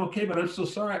 He said, I'm okay, but I'm so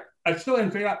sorry. I still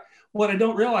haven't figured out. What I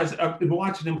don't realize, I've been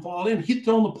watching him fall in. He's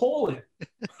thrown the pole in.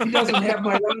 He doesn't have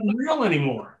my rod and reel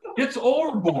anymore. It's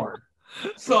overboard.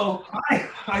 So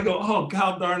I go, oh,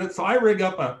 God darn it. So I rig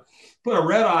up put a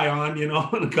red eye on, and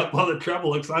a couple other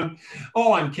treble hooks.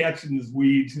 All I'm catching is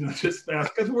weeds, just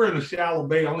fast, because we're in a shallow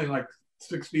bay, only like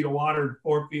 6 feet of water,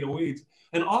 4 feet of weeds.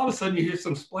 And all of a sudden you hear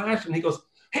some splash, and he goes,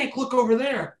 Hank, look over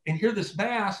there. And here this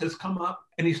bass has come up,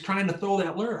 and he's trying to throw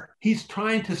that lure. He's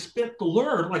trying to spit the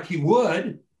lure like he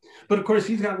would. But of course,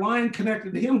 he's got line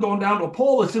connected to him going down to a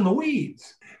pole that's in the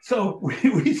weeds. So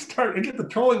we start to get the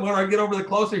trolling lure. I get over the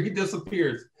closer, he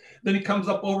disappears. Then he comes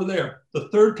up over there. The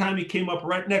 3rd time he came up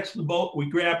right next to the boat, we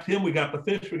grabbed him. We got the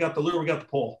fish, we got the lure, we got the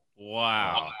pole.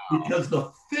 Wow. Because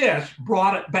the fish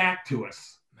brought it back to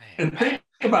us. Man. And think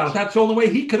about it. That's the only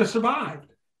way he could have survived.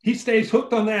 He stays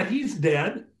hooked on that. He's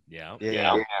dead. Yeah.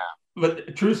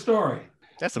 But true story.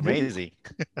 That's amazing.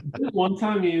 One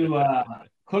time you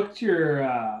hooked your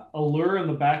a lure in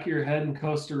the back of your head in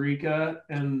Costa Rica,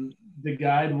 and the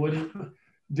guide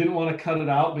didn't want to cut it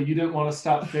out, but you didn't want to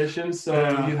stop fishing, so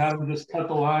you had him just cut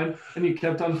the line, and you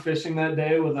kept on fishing that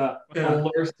day with a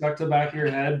lure stuck to the back of your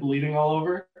head, bleeding all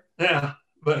over. Yeah,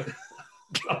 but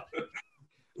oh,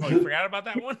 you forgot about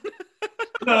that one?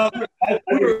 No,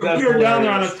 we were down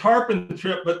there on a tarpon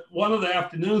trip, but one of the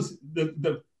afternoons,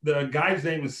 the guy's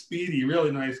name is Speedy,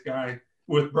 really nice guy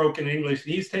with broken English.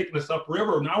 He's taking us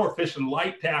upriver. Now we're fishing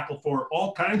light tackle for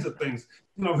all kinds of things.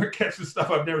 You know, we're catching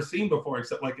stuff I've never seen before,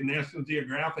 except like in National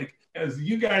Geographic. As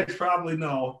you guys probably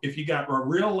know, if you got a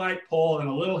real light pole and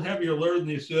a little heavier lure than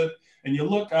you should, and you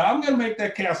look, I'm going to make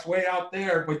that cast way out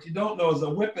there. What you don't know is a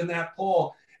whip in that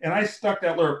pole. And I stuck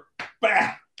that lure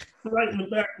back right in the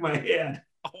back of my head.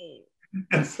 Oh.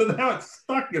 And so now it's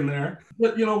stuck in there.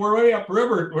 But, you know, we're way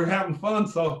upriver. We're having fun.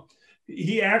 So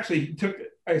he actually took,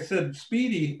 I said,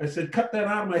 Speedy, I said, cut that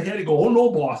out of my head. He go, oh,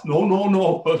 no, boss.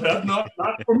 No. That's not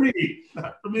for me.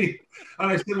 Not for me.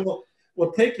 And I said,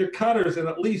 well, take your cutters and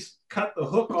at least cut the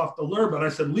hook off the lure. But I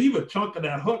said, leave a chunk of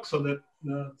that hook so that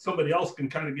somebody else can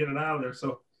kind of get it out of there.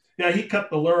 So, yeah, he cut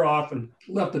the lure off and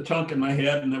left a chunk in my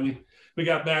head. And then we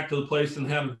got back to the place and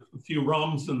had a few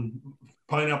rums and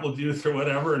pineapple juice or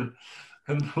whatever and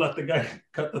let the guy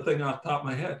cut the thing off the top of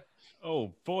my head.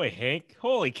 Oh boy, Hank.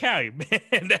 Holy cow,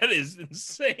 man. That is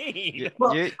insane.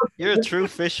 You're a true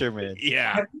fisherman.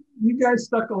 Yeah. Have you guys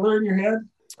stuck a lure in your head?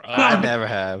 I never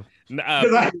have.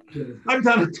 I've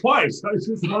done it twice. I was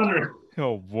just wondering.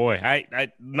 Oh boy.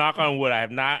 I knock on wood. I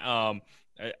have not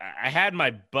I had my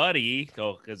buddy,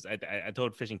 because I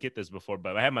told Fishing Kit this before,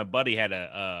 but I had my buddy had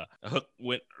a hook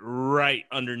went right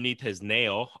underneath his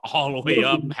nail all the way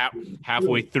up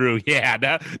halfway through. Yeah,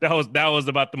 that was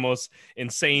about the most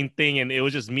insane thing, and it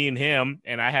was just me and him,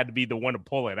 and I had to be the one to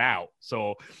pull it out.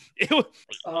 So it was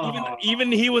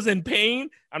even he was in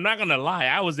pain. I'm not gonna lie,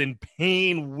 I was in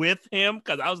pain with him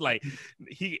because I was like,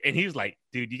 he was like,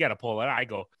 dude, you got to pull it out. I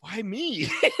go, why me?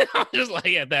 I was just like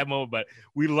at that moment, but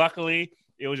we luckily.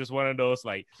 It was just one of those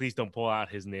like, please don't pull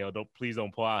out his nail. Please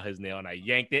don't pull out his nail. And I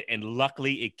yanked it, and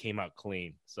luckily it came out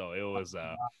clean. So it was.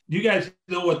 Do you guys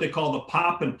know what they call the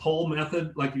pop and pull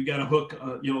method? Like you got to hook,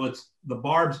 it's the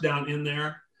barbs down in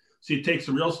there. So you take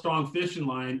some real strong fishing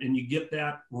line and you get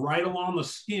that right along the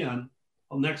skin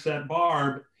next to that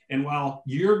barb. And while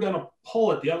you're going to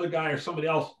pull it, the other guy or somebody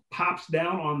else pushes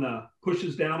down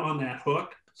on that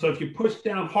hook. So if you push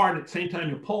down hard at the same time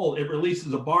you pull, it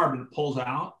releases a barb and it pulls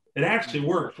out. It actually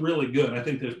works really good. I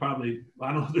think there's probably,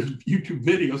 I don't know, there's YouTube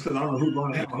videos, and I don't know who's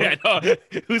going to have yeah, I know.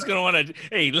 Who's going to want to,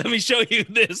 hey, let me show you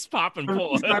this pop and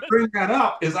pull. I bring that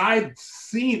up is I'd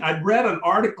read an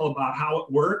article about how it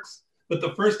works, but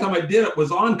the first time I did it was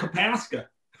on Kapaska.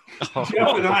 Oh.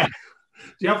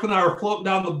 Jeff and I were floating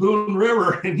down the Boone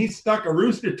River, and he stuck a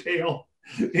rooster tail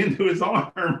into his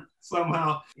arm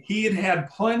somehow. He had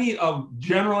plenty of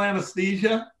general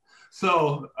anesthesia.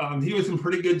 So he was in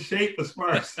pretty good shape as far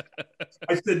as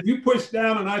I said, you pushed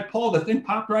down and I pulled, the thing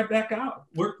popped right back out.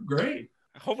 Worked great.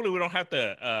 Hopefully we don't have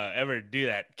to ever do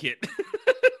that, Kit.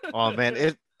 Oh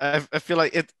man, I feel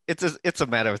like it's a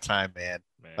matter of time, man.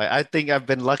 Like, I think I've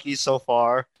been lucky so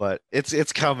far, but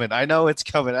it's coming. I know it's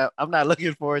coming. I'm not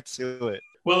looking forward to it.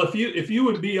 Well, if you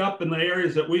would be up in the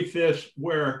areas that we fish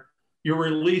where you're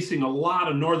releasing a lot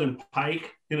of northern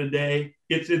pike in a day,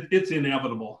 it's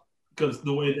inevitable. Because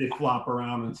the way they flop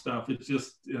around and stuff, it's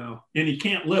just, and you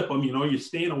can't lip them, you're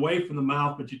staying away from the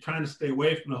mouth, but you're trying to stay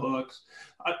away from the hooks.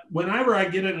 Whenever I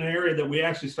get in an area that we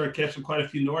actually start catching quite a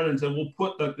few northerns, and we'll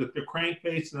put the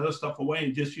crankbaits and other stuff away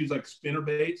and just use like spinner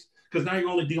baits, because now you're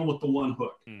only dealing with the one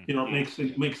hook.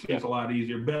 It makes things a lot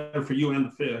easier, better for you and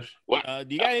the fish. Do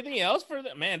you got anything else for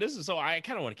that? Man, this is so, I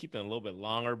kind of want to keep them a little bit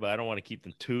longer, but I don't want to keep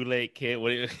them too late, Kit.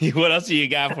 What else do you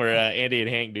got for Andy and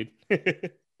Hank,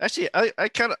 dude? Actually, I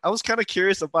was kind of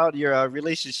curious about your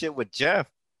relationship with Jeff,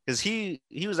 because he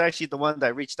was actually the one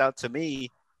that reached out to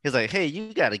me. He's like, hey,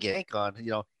 you got to get Hank on.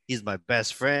 He's my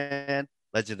best friend,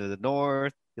 Legend of the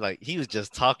North. He was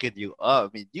just talking you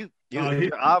up. I mean,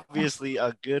 you're obviously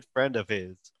a good friend of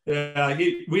his. Yeah,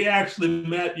 we actually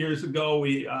met years ago.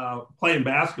 We playing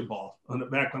basketball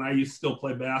back when I used to still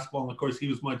play basketball, and of course he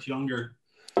was much younger.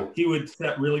 He would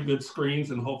set really good screens,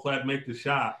 and hopefully I'd make the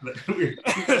shot. But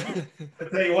I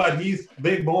tell you what, he's a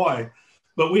big boy.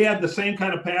 But we had the same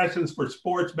kind of passions for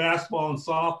sports, basketball, and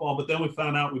softball. But then we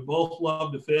found out we both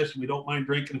love to fish, and we don't mind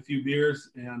drinking a few beers.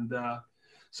 And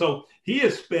so he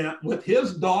has spent, with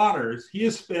his daughters,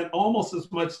 almost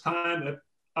as much time at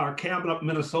our cabin up in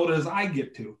Minnesota as I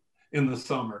get to in the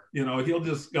summer. He'll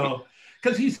just go,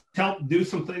 because he's helped do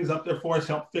some things up there for us,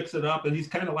 help fix it up. And he's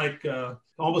kind of like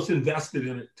almost invested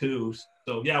in it too.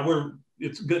 So yeah,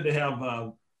 it's good to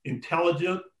have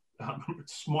intelligent,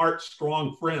 smart,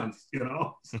 strong friends, you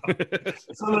know. So,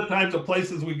 some of the times the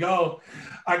places we go,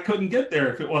 I couldn't get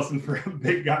there if it wasn't for a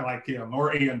big guy like him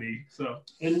or Andy. So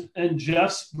and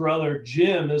Jeff's brother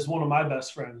Jim is one of my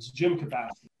best friends, Jim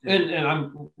Capacity. And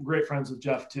I'm great friends with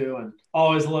Jeff too, and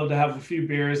always love to have a few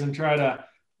beers and try to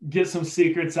get some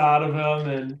secrets out of him,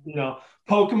 and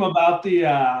poke him about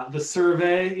the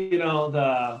survey,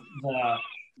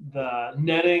 the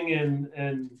netting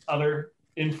and other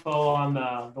info on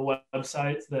the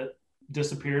websites that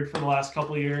disappeared for the last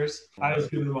couple of years. I was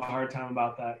giving them a hard time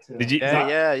about that too. Did you?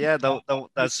 Yeah.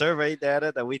 The survey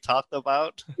data that we talked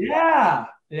about. Yeah.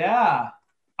 There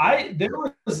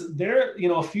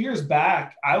a few years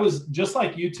back, I was just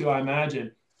like you two, I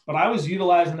imagine, but I was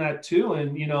utilizing that too,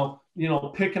 and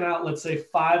picking out, let's say,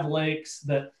 5 lakes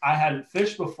that I hadn't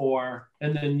fished before,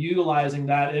 and then utilizing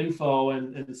that info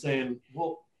and saying,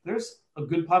 well, there's a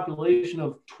good population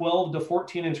of 12 to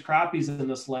 14 inch crappies in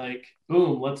this lake.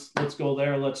 Boom, let's go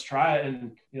there, let's try it.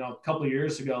 And a couple of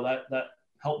years ago, that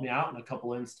helped me out in a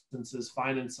couple instances,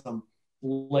 finding some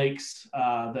lakes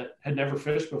that had never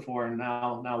fished before and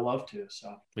now love to.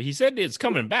 So, but he said it's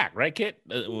coming back, right, Kit?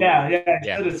 Yeah. He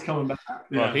said it's coming back.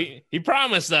 Well, he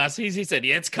promised us. He said,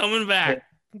 yeah, it's coming back.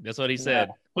 That's what he said.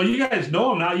 Well, you guys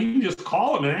know him now. You can just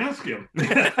call him and ask him.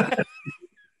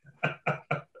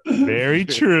 Very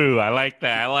true. I like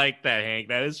that, Hank.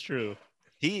 That is true.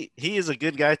 He is a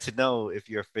good guy to know if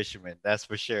you're a fisherman. That's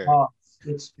for sure. Oh,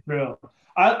 it's true.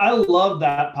 I love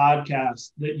that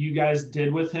podcast that you guys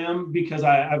did with him, because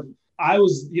I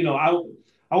was,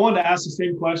 I wanted to ask the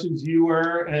same questions you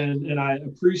were, and I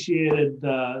appreciated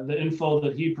the info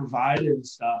that he provided and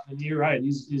stuff. And you're right,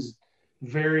 he's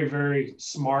very, very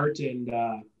smart and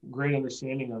great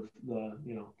understanding of the,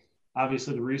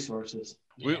 obviously the resources.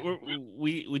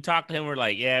 We talked to him. We're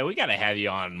like, yeah, we got to have you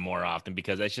on more often,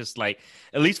 because it's just like,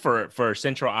 at least for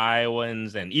Central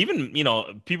Iowans and even,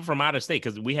 people from out of state,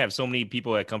 because we have so many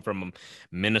people that come from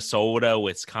Minnesota,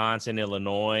 Wisconsin,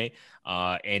 Illinois,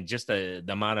 and just the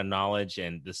amount of knowledge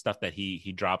and the stuff that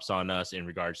he drops on us in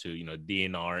regards to,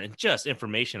 DNR and just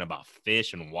information about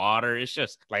fish and water. It's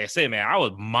just, like I said, man, I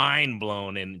was mind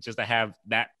blown. And just to have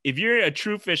that, if you're a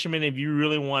true fisherman, if you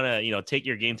really want to, take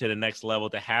your game to the next level,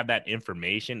 to have that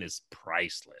information is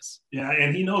priceless. Yeah.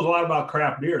 And he knows a lot about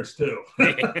craft beers too.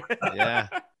 Yeah.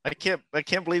 I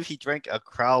can't believe he drank a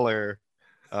Crowler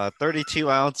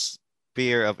 32-ounce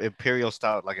beer of Imperial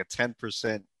Stout, like a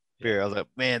 10% beer. I was like,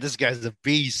 man, this guy's a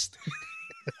beast.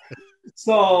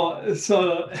 So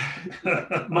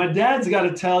my dad's got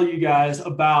to tell you guys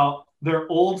about their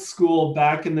old school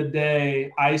back in the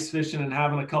day, ice fishing and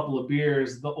having a couple of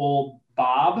beers, the old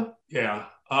Bob. Yeah.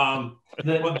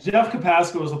 Jeff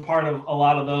Kapasca was a part of a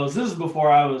lot of those. This is before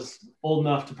I was old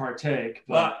enough to partake.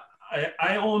 But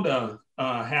I owned a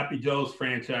Happy Joe's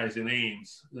franchise in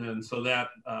Ames, and so that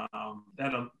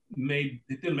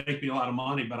it didn't make me a lot of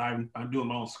money, but I'm doing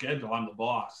my own schedule. I'm the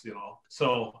boss,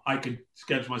 so I could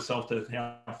schedule myself to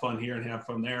have fun here and have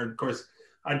fun there. And of course,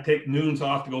 I'd take noons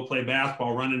off to go play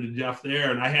basketball, run into Jeff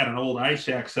there, and I had an old ice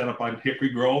shack set up on Hickory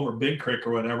Grove or Big Creek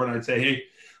or whatever, and I'd say, hey,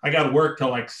 I got to work till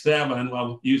like 7.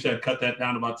 Well, usually I'd cut that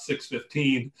down to about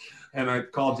 6:15. And I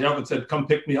called Jeff and said, come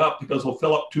pick me up because we'll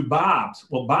fill up 2 Bobs.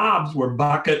 Well, Bobs were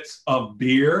buckets of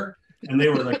beer, and they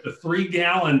were like the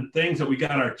 3-gallon things that we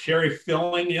got our cherry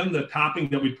filling in, the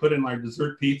topping that we put in our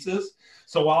dessert pizzas.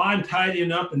 So while I'm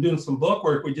tidying up and doing some book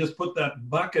work, we just put that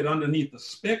bucket underneath the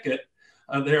spigot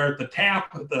there at the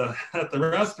tap at the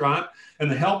restaurant,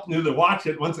 and the help knew to watch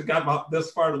it. Once it got about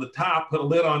this far to the top, put a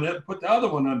lid on it, put the other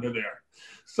one under there.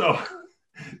 So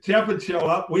Jeff would show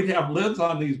up, we'd have lids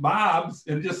on these Bobs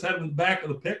and just head in the back of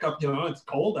the pickup, it's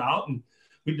cold out, and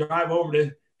we'd drive over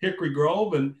to Hickory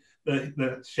Grove, and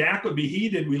the shack would be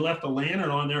heated. We left a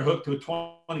lantern on there hooked to a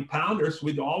 20-pounder,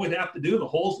 so all we'd have to do, the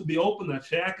holes would be open, the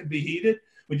shack would be heated.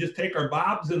 We'd just take our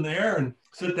Bobs in there and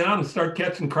sit down and start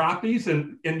catching crappies,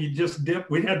 and you just dip.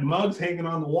 We had mugs hanging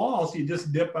on the wall, so you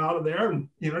just dip out of there and,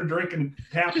 drinking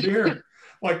tap beer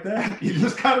like that. You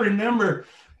just got to remember,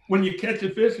 when you catch a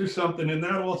fish or something in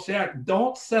that old shack,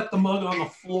 don't set the mug on the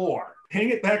floor. Hang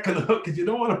it back on the hook, because you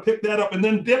don't want to pick that up and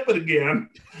then dip it again.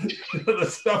 The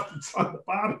stuff that's on the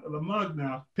bottom of the mug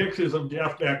now. Pictures of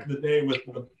Jeff back in the day with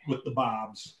the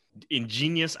Bobs.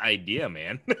 Ingenious idea,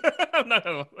 man.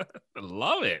 I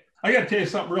love it. I got to tell you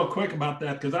something real quick about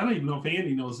that, because I don't even know if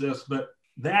Andy knows this, but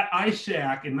that ice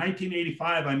shack in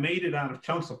 1985, I made it out of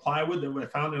chunks of plywood that I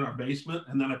found in our basement,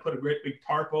 and then I put a great big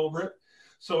tarp over it.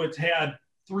 So it's had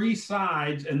 3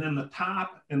 sides, and then the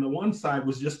top and the one side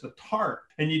was just a tarp.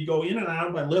 And you'd go in and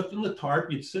out by lifting the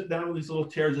tarp. You'd sit down with these little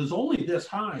chairs. It was only this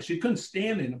high, so you couldn't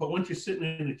stand in it. But once you're sitting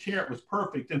in a chair, it was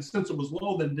perfect. And since it was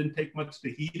low, then it didn't take much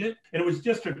to heat it. And it was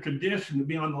just a tradition to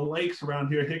be on the lakes around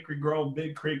here, Hickory Grove,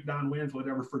 Big Creek, Don Wins,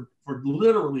 whatever, for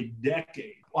literally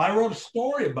decades. Well, I wrote a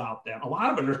story about that. A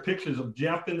lot of it, there's pictures of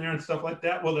Jeff in there and stuff like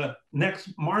that. Well, the next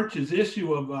March's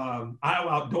issue of Iowa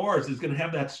Outdoors is going to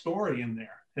have that story in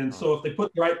there. And so if they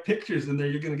put the right pictures in there,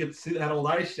 you're going to get to see that old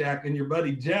ice shack and your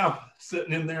buddy Jeff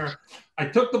sitting in there. I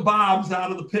took the bobs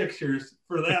out of the pictures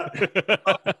for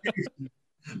that.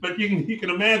 But you can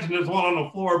imagine there's one on the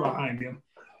floor behind him.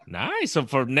 Nice. So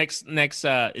for next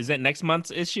is that next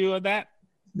month's issue of that?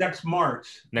 Next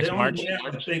March. Next March?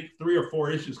 Have, I think 3 or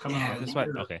 4 issues coming out. That's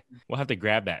what, okay. We'll have to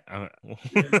grab that. I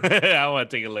want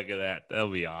to take a look at that. That'll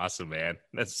be awesome, man.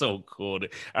 That's so cool. All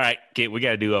right, Kate, we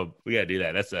gotta do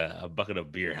that. That's a bucket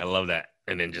of beer. I love that.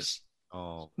 And then just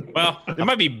well, it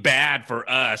might be bad for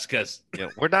us because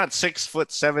we're not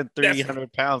 6'7",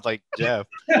 300 pounds like Jeff.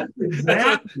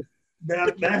 Exactly.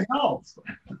 That helps.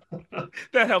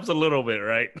 That helps a little bit,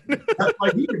 right? That's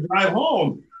why he can drive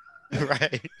home.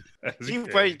 Right. He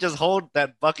probably just hold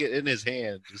that bucket in his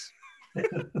hand.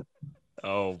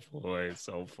 Oh boy, it's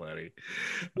so funny.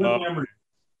 Good memory.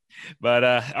 But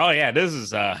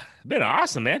this has been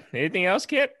awesome, man. Anything else,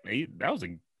 Kit? That's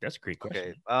a great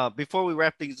question. Okay. Before we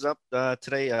wrap things up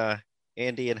today,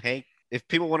 Andy and Hank, if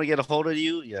people want to get a hold of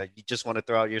you, you just want to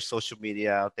throw out your social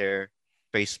media out there,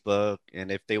 Facebook, and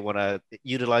if they want to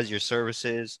utilize your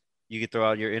services, you can throw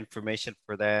out your information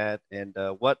for that. And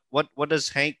what does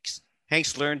Hank's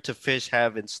Learn to Fish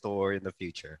have in store in the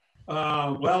future?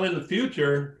 Well, in the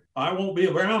future, I won't be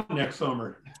around next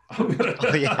summer. I'm going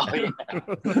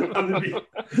to be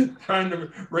trying to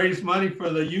raise money for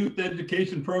the youth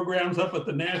education programs up at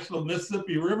the National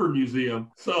Mississippi River Museum.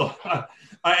 So I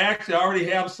actually already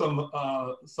have some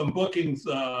bookings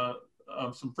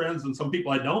of some friends and some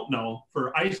people I don't know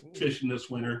for ice fishing this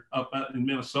winter up in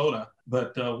Minnesota.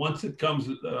 But once it comes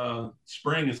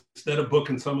spring, instead of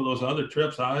booking some of those other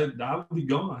trips, I'll be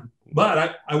gone.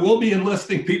 But I will be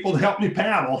enlisting people to help me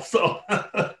paddle. So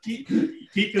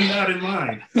keeping that in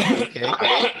mind. Okay.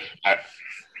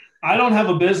 I don't have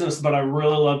a business, but I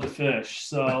really love to fish.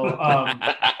 So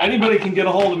anybody can get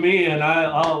a hold of me, and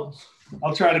I'll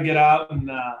try to get out and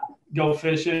go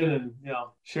fishing and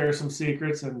share some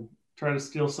secrets and try to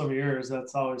steal some of yours.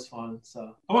 That's always fun.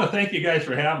 So I want to thank you guys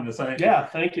for having us. Thank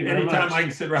you very much. Anytime I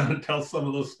can sit around and tell some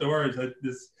of those stories,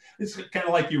 it's kind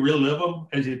of like you relive them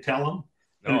as you tell them.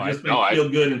 And it just makes you feel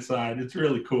good inside. It's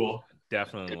really cool.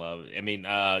 Definitely love it. I mean,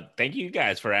 thank you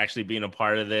guys for actually being a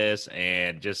part of this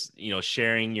and just,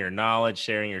 sharing your knowledge,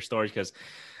 sharing your stories. Because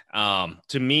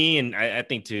to me, and I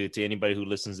think to anybody who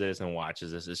listens to this and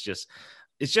watches this,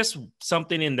 it's just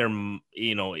something in their,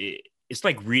 it's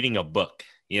like reading a book.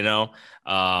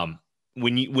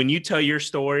 When you tell your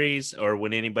stories, or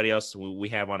when anybody else we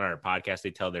have on our podcast,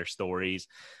 they tell their stories.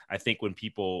 I think when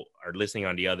people are listening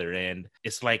on the other end,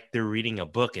 it's like they're reading a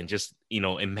book and just,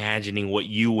 imagining what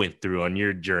you went through on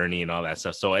your journey and all that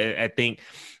stuff. So I think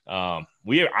I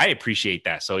appreciate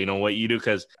that. So, what you do,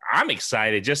 because I'm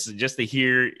excited just to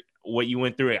hear what you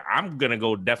went through. I'm going to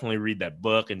go definitely read that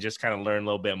book and just kind of learn a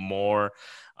little bit more.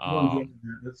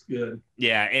 That's good.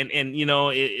 Yeah. And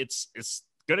it's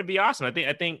going to be awesome.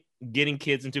 I think getting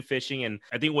kids into fishing, and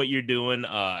I think what you're doing,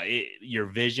 your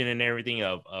vision and everything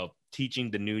of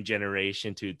teaching the new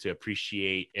generation to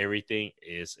appreciate everything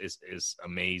is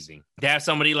amazing. To have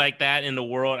somebody like that in the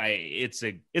world, it's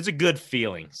a good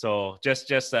feeling. So just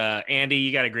Andy,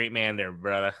 you got a great man there,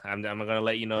 brother. I'm gonna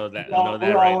let you know that.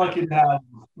 Right now.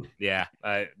 Yeah,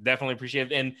 I definitely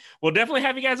appreciate it, and we'll definitely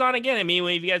have you guys on again. I mean,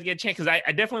 when you guys get a chance, because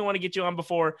I definitely want to get you on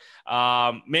before,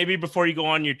 maybe before you go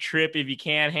on your trip, if you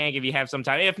can, Hank, if you have some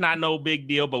time. If not, no big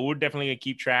deal. But we're definitely gonna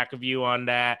keep track of you on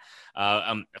that.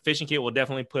 Fishing Kit will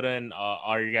definitely put in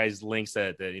all your guys' links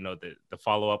that the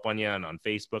follow up on you on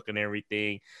Facebook and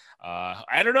everything.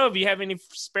 I don't know if you have any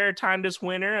spare time this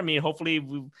winter. I mean, hopefully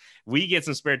we get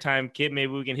some spare time, Kit.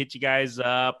 Maybe we can hit you guys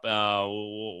up.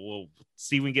 We'll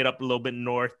see if we can get up a little bit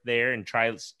north there and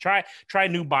try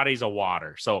new bodies of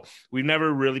water. So we've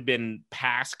never really been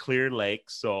past Clear Lake,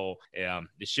 so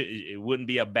it wouldn't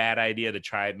be a bad idea to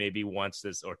try it maybe once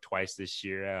this or twice this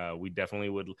year. We definitely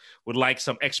would like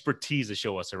some expertise to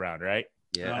show us around, right?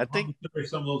 Yeah, I think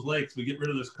some of those lakes, we get rid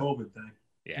of this COVID thing.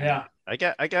 Yeah. I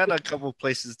got a couple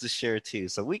places to share too,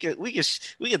 so we could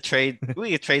trade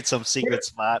some secret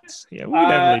spots. Yeah, we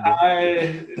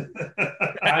definitely do.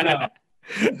 I know.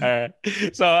 All right.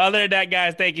 So other than that,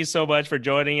 guys, thank you so much for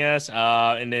joining us.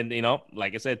 And then,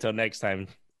 like I said, till next time,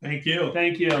 Thank you.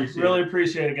 Thank you. Appreciate Really it.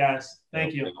 appreciate it, guys.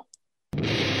 Thank you.